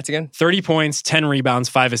 Say those stats again. 30 points, 10 rebounds,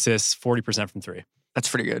 5 assists, 40% from 3. That's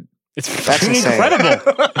pretty good. That's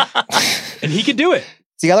incredible. And he could do it.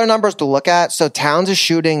 The other numbers to look at, so Towns is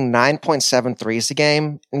shooting 9.7 threes a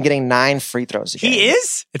game and getting 9 free throws a game. He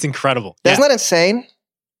is? It's incredible. Isn't that insane?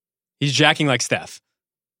 He's jacking like Steph.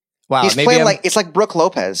 Wow. He's playing like, it's like Brooke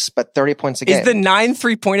Lopez, but 30 points a game. Is the 9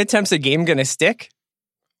 3-point attempts a game going to stick?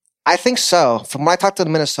 I think so. From when I talked to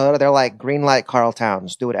Minnesota, they're like, green light Karl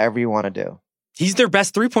Towns. Do whatever you want to do. He's their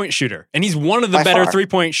best 3-point shooter, and he's one of the better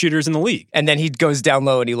 3-point shooters in the league. And then he goes down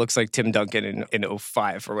low and he looks like Tim Duncan in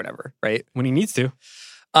 05 or whatever, right? When he needs to.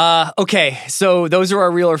 Okay, so those are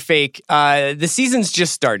our real or fake. The season's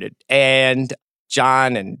just started, and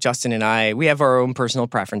John and Justin and I, we have our own personal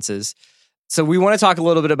preferences. So we want to talk a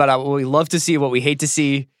little bit about what we love to see, what we hate to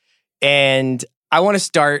see. And I want to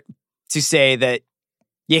start to say that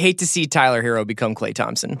you hate to see Tyler Hero become Klay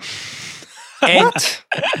Thompson. And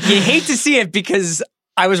you hate to see it because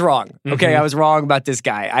I was wrong. Okay, I was wrong about this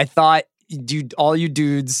guy. I thought all you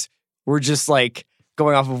dudes were just like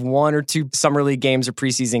going off of 1 or 2 summer league games or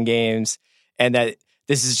preseason games, and that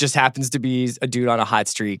this just happens to be a dude on a hot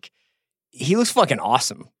streak. He looks fucking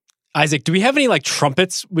awesome. Isaac, do we have any like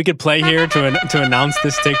trumpets we could play here to announce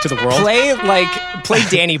this take to the world? Play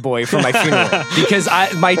Danny Boy for my funeral because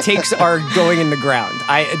my takes are going in the ground.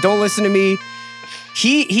 Don't listen to me.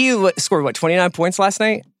 He scored what 29 points last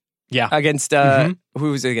night. Yeah, against who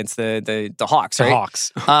was it against the Hawks? Right?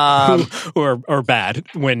 The Hawks, who are bad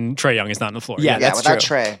when Trae Young is not on the floor. Yeah, that's without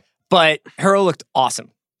true. Trae. But Hero looked awesome.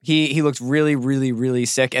 He looked really, really, really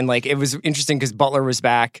sick, and like it was interesting because Butler was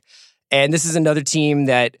back, and this is another team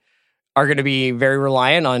that are going to be very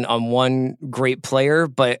reliant on one great player,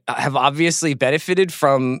 but have obviously benefited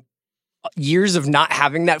from years of not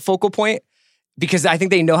having that focal point because I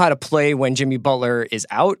think they know how to play when Jimmy Butler is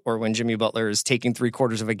out or when Jimmy Butler is taking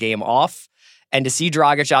 3/4 of a game off. And to see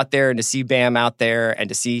Dragic out there and to see Bam out there and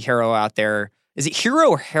to see Hero out there. Is it Hero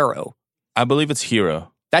or Hero? I believe it's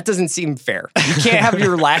Hero. That doesn't seem fair. You can't have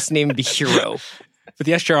your last name be Hero. But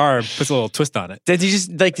the SJR puts a little twist on it. Did he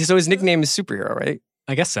just so his nickname is Superhero, right?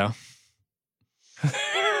 I guess so.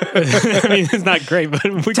 I mean, it's not great, but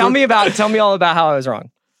tell me all about how I was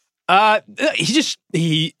wrong.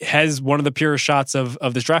 He has one of the purest shots of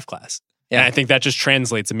this draft class. Yeah. And I think that just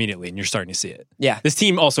translates immediately, and you're starting to see it. Yeah. This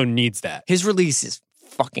team also needs that. His release is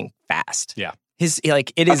fucking fast. Yeah. It's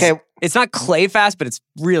not Klay fast, but it's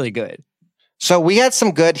really good. So we had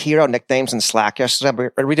some good Hero nicknames in Slack yesterday.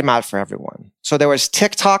 I'll read them out for everyone. So there was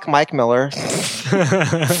TikTok Mike Miller,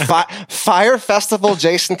 Fire Festival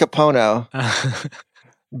Jason Capono,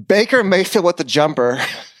 Baker Mayfield with the jumper,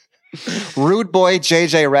 Rude Boy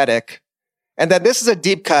JJ Redick, and then this is a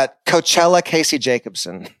deep cut, Coachella Casey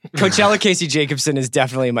Jacobson. Coachella Casey Jacobson is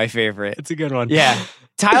definitely my favorite. It's a good one. Yeah.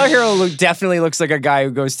 Tyler Hero definitely looks like a guy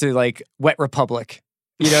who goes to like Wet Republic.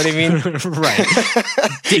 You know what I mean? Right.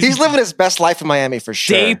 He's living his best life in Miami for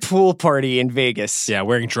sure. Day pool party in Vegas. Yeah,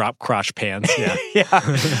 wearing drop crotch pants. Yeah.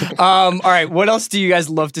 Yeah. All right. What else do you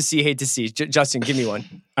guys love to see, hate to see? Justin, give me one.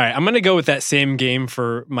 All right. I'm going to go with that same game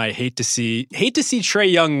for my hate to see. Hate to see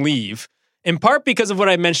Trae Young leave, in part because of what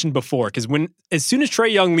I mentioned before. Because as soon as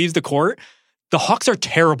Trae Young leaves the court, the Hawks are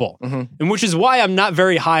terrible, and which is why I'm not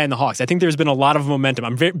very high on the Hawks. I think there's been a lot of momentum.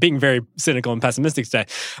 I'm being very cynical and pessimistic today.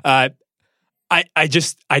 I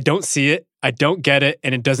don't see it. I don't get it,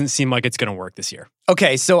 and it doesn't seem like it's going to work this year.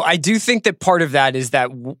 Okay, so I do think that part of that is that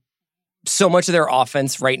so much of their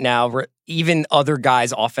offense right now, even other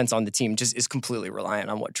guys' offense on the team, just is completely reliant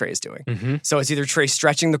on what Trae is doing. So it's either Trae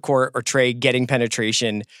stretching the court or Trae getting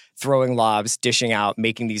penetration, throwing lobs, dishing out,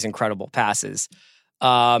 making these incredible passes.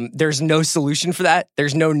 There's no solution for that.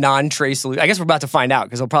 There's no non-Trae solution. I guess we're about to find out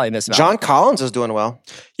because he'll probably miss out. John Collins is doing well.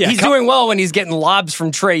 Yeah, he's doing well when he's getting lobs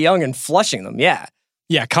from Trae Young and flushing them. Yeah.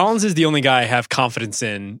 Yeah, Collins is the only guy I have confidence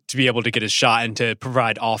in to be able to get his shot and to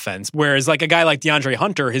provide offense. Whereas like a guy like DeAndre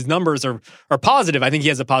Hunter, his numbers are positive. I think he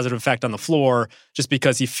has a positive effect on the floor just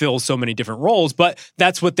because he fills so many different roles. But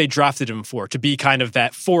that's what they drafted him for, to be kind of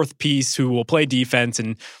that fourth piece who will play defense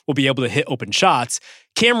and will be able to hit open shots.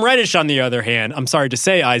 Cam Reddish, on the other hand, I'm sorry to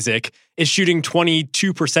say, Isaac, is shooting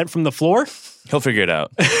 22% from the floor. He'll figure it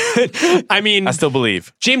out. I mean, I still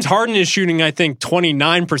believe. James Harden is shooting, I think,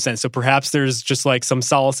 29%. So perhaps there's just like some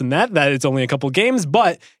solace in that it's only a couple games,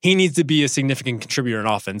 but he needs to be a significant contributor in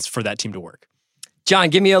offense for that team to work. John,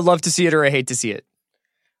 give me a love to see it or a hate to see it.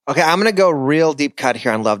 Okay, I'm going to go real deep cut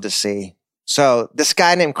here on love to see. So this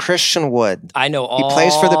guy named Christian Wood. I know all. He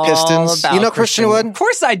plays for the Pistons. You know Christian Wood? Of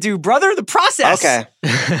course I do, brother. The process. Okay.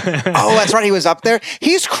 Oh, that's right. He was up there.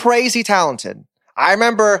 He's crazy talented. I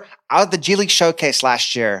remember I was at the G League Showcase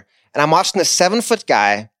last year, and I'm watching this 7-foot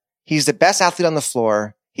guy. He's the best athlete on the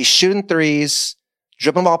floor. He's shooting threes,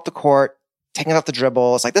 dribbling the ball up the court, taking it off the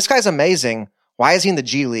dribble. It's like, this guy's amazing. Why is he in the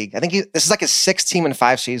G League? I think this is like his 6th team in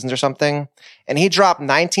 5 seasons or something. And he dropped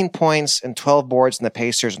 19 points and 12 boards in the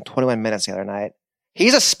Pacers in 21 minutes the other night.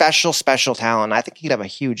 He's a special, special talent. I think he'd have a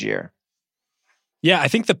huge year. Yeah, I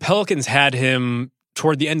think the Pelicans had him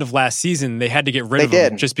toward the end of last season. They had to get rid of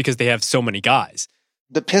him just because they have so many guys.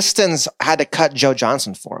 The Pistons had to cut Joe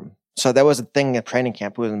Johnson for him. So there was a thing at training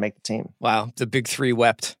camp who didn't make the team. Wow, the big three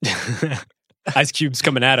wept. Ice Cube's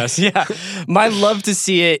coming at us. Yeah. My love to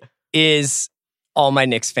see it is all my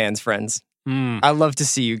Knicks fans, friends. I love to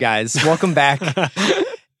see you guys. Welcome back.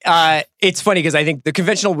 It's funny because I think the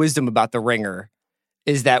conventional wisdom about the Ringer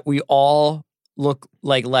is that we all look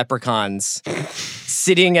like leprechauns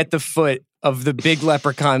sitting at the foot of the big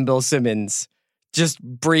leprechaun Bill Simmons, just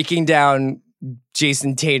breaking down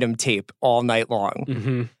Jason Tatum tape all night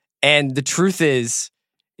long. And the truth is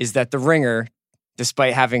that the Ringer,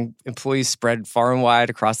 despite having employees spread far and wide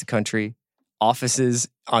across the country, offices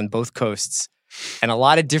on both coasts, and a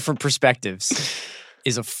lot of different perspectives,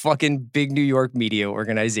 is a fucking big New York media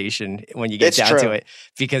organization when you get down to it.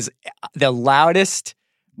 Because the loudest,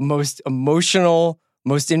 most emotional,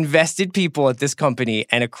 most invested people at this company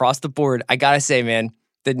and across the board, I gotta say, man,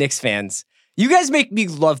 the Knicks fans, you guys make me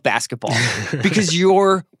love basketball because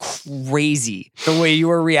you're crazy the way you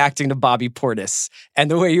were reacting to Bobby Portis and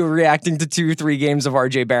the way you were reacting to 2-3 games of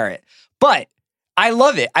RJ Barrett. But I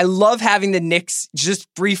love it. I love having the Knicks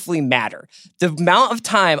just briefly matter. The amount of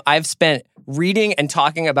time I've spent reading and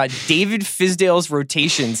talking about David Fizdale's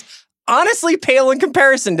rotations honestly pale in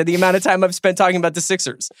comparison to the amount of time I've spent talking about the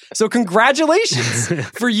Sixers. So congratulations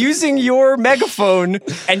for using your megaphone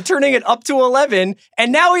and turning it up to 11.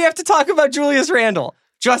 And now we have to talk about Julius Randle.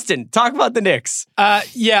 Justin, talk about the Knicks.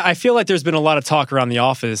 Yeah, I feel like there's been a lot of talk around the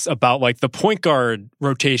office about like the point guard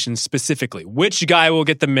rotation specifically. Which guy will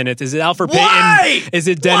get the minutes? Is it Alfred Payton? Is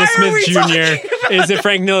it Dennis Smith Jr.? Is it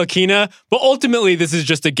Frank Ntilikina? But ultimately, this is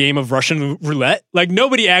just a game of Russian roulette. Like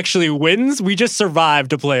nobody actually wins. We just survive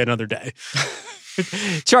to play another day.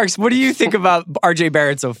 Tjarks, what do you think about RJ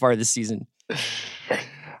Barrett so far this season?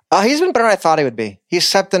 He's been better than I thought he would be. He's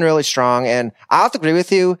stepped in really strong, and I have to agree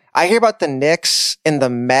with you. I hear about the Knicks and the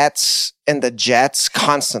Mets and the Jets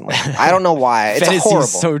constantly. I don't know why. It's horrible.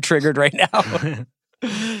 So triggered right now.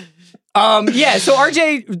 Yeah, so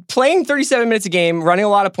RJ playing 37 minutes a game, running a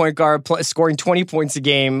lot of point guard, scoring 20 points a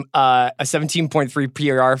game, a 17.3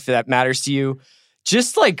 PRR if that matters to you.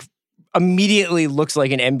 Just like immediately looks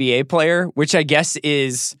like an NBA player, which I guess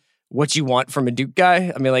is what you want from a Duke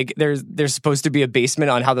guy. I mean, like there's supposed to be a basement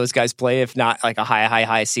on how those guys play, if not like a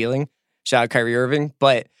high ceiling. Shout out Kyrie Irving.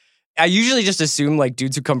 But I usually just assume like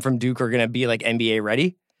dudes who come from Duke are going to be like NBA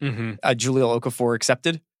ready. Jahlil Okafor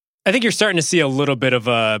accepted. I think you're starting to see a little bit of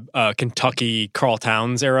a Kentucky Karl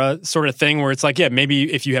Towns era sort of thing where it's like, yeah,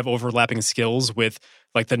 maybe if you have overlapping skills with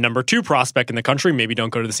like the number 2 prospect in the country, maybe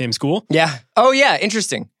don't go to the same school. Yeah. Oh yeah.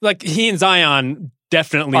 Interesting. Like he and Zion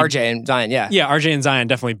definitely. RJ and Zion, yeah. Yeah, RJ and Zion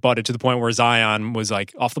definitely butted to the point where Zion was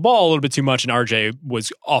like off the ball a little bit too much and RJ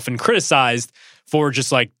was often criticized for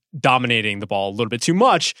just like dominating the ball a little bit too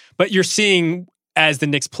much. But you're seeing as the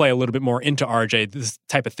Knicks play a little bit more into RJ, this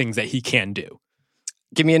type of things that he can do.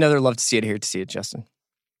 Give me another love to see it, here to see it, Justin.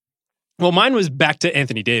 Well, mine was back to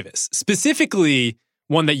Anthony Davis, specifically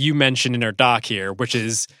one that you mentioned in our doc here, which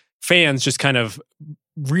is fans just kind of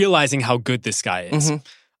realizing how good this guy is. Mm-hmm.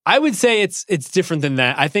 I would say it's different than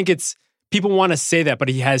that. I think it's people want to say that, but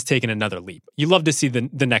he has taken another leap. You love to see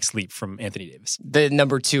the next leap from Anthony Davis. The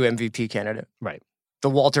number 2 MVP candidate. Right. The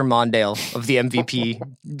Walter Mondale of the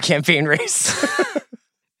MVP campaign race.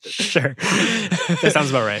 Sure. That sounds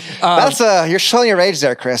about right. That's you're showing your age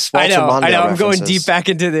there, Chris. Walter Mondale I know. I'm references. going deep back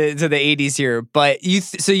into the 80s here, but you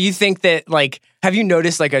think that, like, have you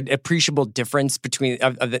noticed like an appreciable difference between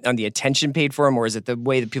on the attention paid for him, or is it the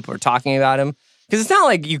way that people are talking about him? Because it's not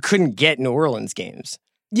like you couldn't get New Orleans games.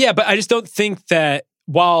 Yeah, but I just don't think that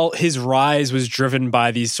while his rise was driven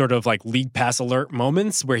by these sort of like league pass alert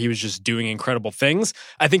moments where he was just doing incredible things,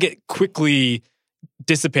 I think it quickly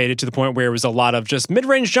dissipated to the point where it was a lot of just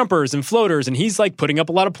mid-range jumpers and floaters, and he's like putting up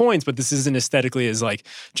a lot of points, but this isn't aesthetically as like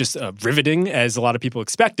just riveting as a lot of people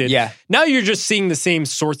expected. Yeah. Now you're just seeing the same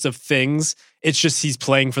sorts of things. It's just he's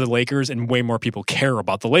playing for the Lakers and way more people care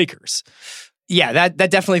about the Lakers. Yeah, that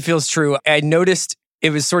definitely feels true. I noticed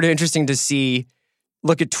it was sort of interesting to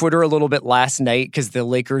look at Twitter a little bit last night because the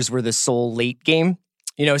Lakers were the sole late game,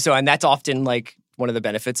 and that's often like one of the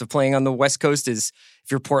benefits of playing on the West Coast is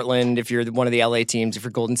if you're Portland, if you're one of the LA teams, if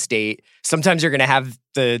you're Golden State, sometimes you're going to have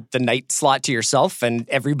the night slot to yourself and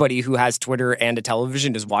everybody who has Twitter and a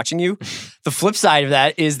television is watching you. The flip side of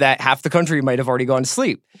that is that half the country might have already gone to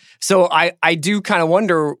sleep. So I do kind of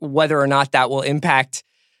wonder whether or not that will impact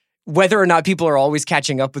whether or not people are always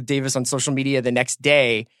catching up with Davis on social media the next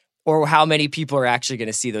day, or how many people are actually going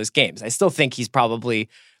to see those games. I still think he's probably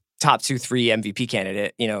top 2-3 MVP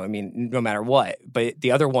candidate, no matter what. But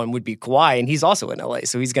the other one would be Kawhi, and he's also in LA,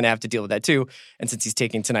 so he's going to have to deal with that too. And since he's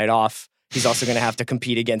taking tonight off, he's also going to have to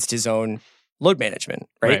compete against his own load management,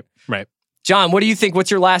 right? Right. John, what do you think?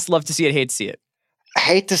 What's your last love to see it, hate to see it? I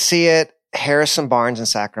hate to see it. Harrison Barnes in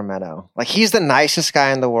Sacramento. Like, he's the nicest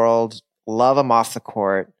guy in the world. Love him off the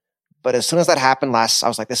court. But as soon as that happened I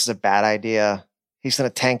was like, this is a bad idea. He's going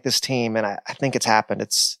to tank this team. And I think it's happened.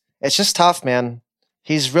 It's just tough, man.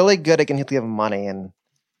 He's really good at getting people money, and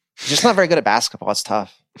he's just not very good at basketball. It's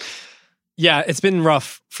tough. Yeah, it's been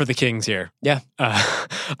rough for the Kings here. Yeah.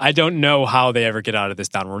 I don't know how they ever get out of this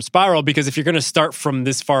downward spiral, because if you're going to start from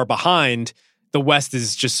this far behind, the West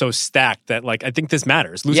is just so stacked that, like, I think this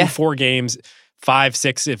matters. Losing 4 games, 5,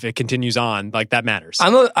 6, if it continues on, like, that matters.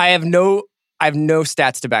 I have no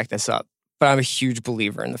stats to back this up, but I'm a huge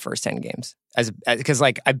believer in the first 10 games because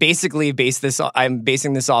like I basically I'm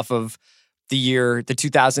basing this off of the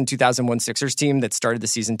 2000-2001 Sixers team that started the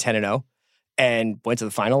season 10-0 and went to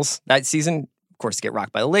the finals that season. Of course, to get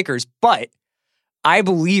rocked by the Lakers, but I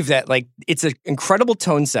believe that like it's an incredible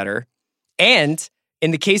tone setter. And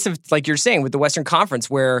in the case of, like you're saying, with the Western Conference,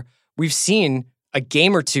 where we've seen a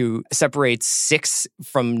game or two separate 6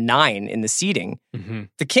 from 9 in the seeding,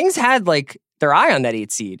 the Kings had like their eye on that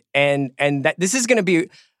 8 seed, and that this is going to be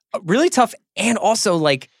really tough. And also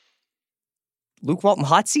like Luke Walton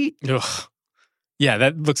hot seat. Ugh. Yeah,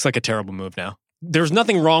 that looks like a terrible move now. There's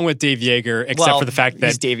nothing wrong with Dave Yeager except for the fact that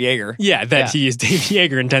he's Dave Yeager. Yeah, he is Dave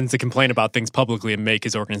Yeager and tends to complain about things publicly and make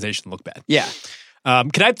his organization look bad. Yeah.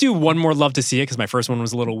 Can I do one more love to see it? Because my first one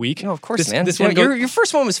was a little weak. No, of course, man. Your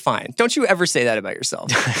first one was fine. Don't you ever say that about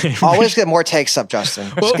yourself. Always get more takes up,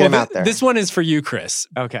 Justin. Just get him out there. This one is for you, Chris.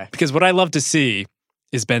 Okay. Because what I love to see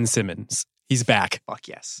is Ben Simmons. He's back. Fuck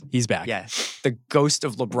yes. He's back. Yeah. The ghost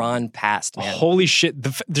of LeBron passed, man. Holy shit.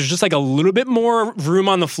 There's just like a little bit more room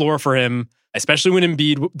on the floor for him, especially when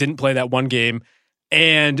Embiid didn't play that one game.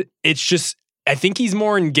 And it's just, I think he's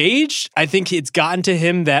more engaged. I think it's gotten to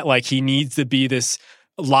him that like he needs to be this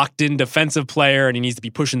locked in defensive player, and he needs to be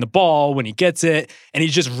pushing the ball when he gets it. And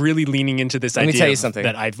he's just really leaning into this idea. Let me tell you something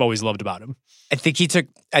that I've always loved about him. I think he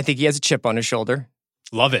has a chip on his shoulder.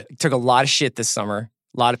 Love it. He took a lot of shit this summer.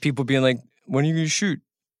 A lot of people being like, when are you going to shoot?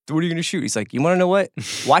 What are you going to shoot? He's like, you want to know what?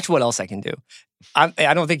 Watch what else I can do.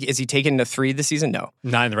 I don't think, is he taking a 3 this season? No.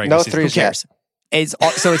 Not in the regular season. No 3s. Who cares? It's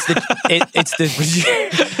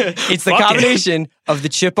the combination of the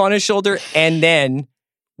chip on his shoulder, and then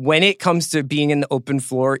when it comes to being in the open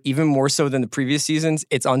floor, even more so than the previous seasons,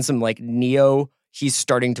 it's on some like he's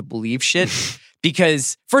starting to believe shit.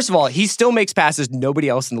 Because first of all, he still makes passes nobody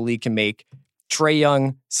else in the league can make. Trae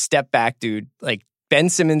Young, step back, dude. Like Ben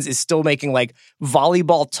Simmons is still making like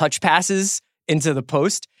volleyball touch passes into the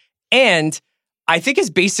post. And I think is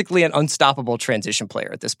basically an unstoppable transition player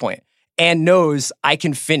at this point, and knows I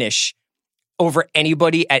can finish over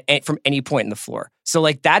anybody from any point in the floor. So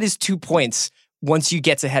like that is 2 points once you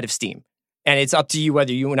get ahead of steam. And it's up to you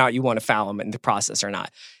whether you want to foul him in the process or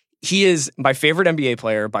not. He is my favorite NBA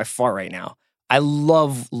player by far right now. I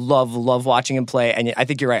love watching him play. And I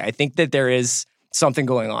think you're right. I think that there is something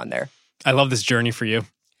going on there. I love this journey for you.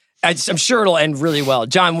 I'm sure it'll end really well.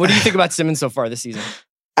 John, what do you think about Simmons so far this season?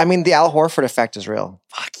 I mean, the Al Horford effect is real.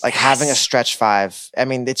 Like having a stretch five. I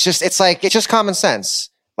mean, it's just common sense.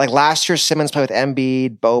 Like last year, Simmons played with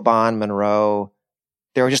Embiid, Boban, Monroe.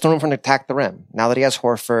 There was just no room for him to attack the rim. Now that he has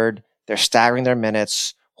Horford, they're staggering their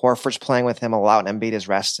minutes. Horford's playing with him a lot, and Embiid is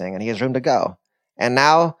resting, and he has room to go. And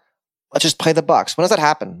now, let's just play the Bucks. When does that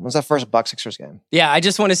happen? When's that first Bucks-Sixers game? Yeah, I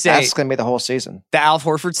just want to say... That's going to be the whole season. The Al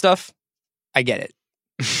Horford stuff, I get it.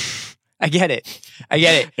 I get it.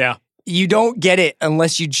 Yeah. You don't get it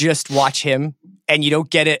unless you just watch him, and you don't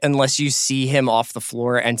get it unless you see him off the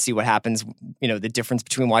floor and see what happens, the difference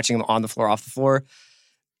between watching him on the floor, off the floor.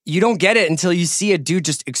 You don't get it until you see a dude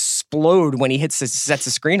just explode when he sets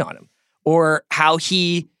a screen on him, or how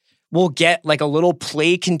he will get like a little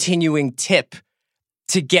play continuing tip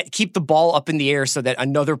to keep the ball up in the air so that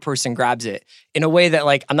another person grabs it in a way that,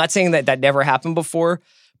 like, I'm not saying that never happened before,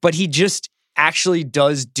 but he just actually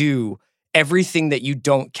does do everything that you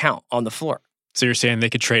don't count on the floor. So you're saying they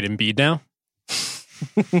could trade Embiid now?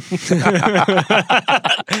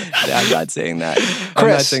 I'm not saying that. I'm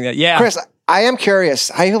not saying that. Yeah. Chris, I am curious.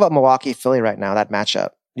 How do you feel about Milwaukee-Philly right now, that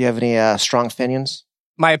matchup? Do you have any strong opinions?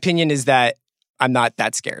 My opinion is that I'm not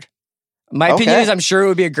that scared. My opinion is I'm sure it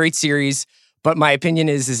would be a great series, but my opinion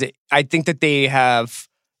is I think that they have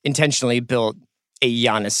intentionally built a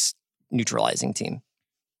Giannis neutralizing team.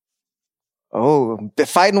 Oh,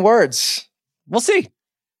 fighting words. We'll see.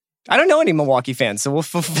 I don't know any Milwaukee fans, so I'm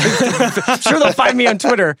sure they'll find me on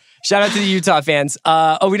Twitter. Shout out to the Utah fans.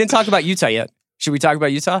 We didn't talk about Utah yet. Should we talk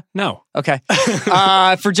about Utah? No. Okay.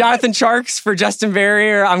 For Jonathan Tjarks, for Justin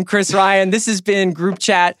Verrier, I'm Chris Ryan. This has been Group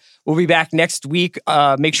Chat. We'll be back next week.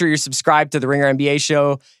 Make sure you're subscribed to the Ringer NBA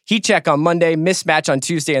show. Heat Check on Monday, Mismatch on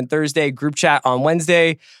Tuesday and Thursday, Group Chat on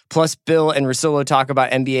Wednesday. Plus, Bill and Russillo talk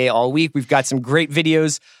about NBA all week. We've got some great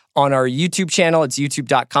videos on our YouTube channel. It's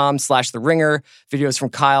youtube.com/The Ringer. Videos from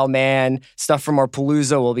Kyle Mann, stuff from our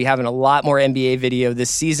Palooza. We'll be having a lot more NBA video this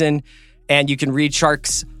season. And you can read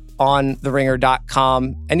Tjarks on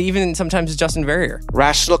theringer.com, and even sometimes Justin Verrier.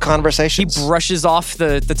 Rational conversations. He brushes off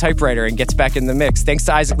the typewriter and gets back in the mix. Thanks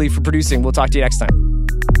to Isaac Lee for producing. We'll talk to you next time.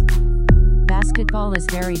 Basketball is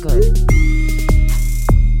very good.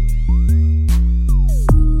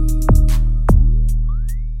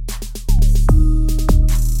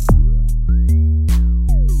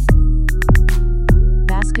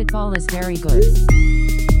 Basketball is very good.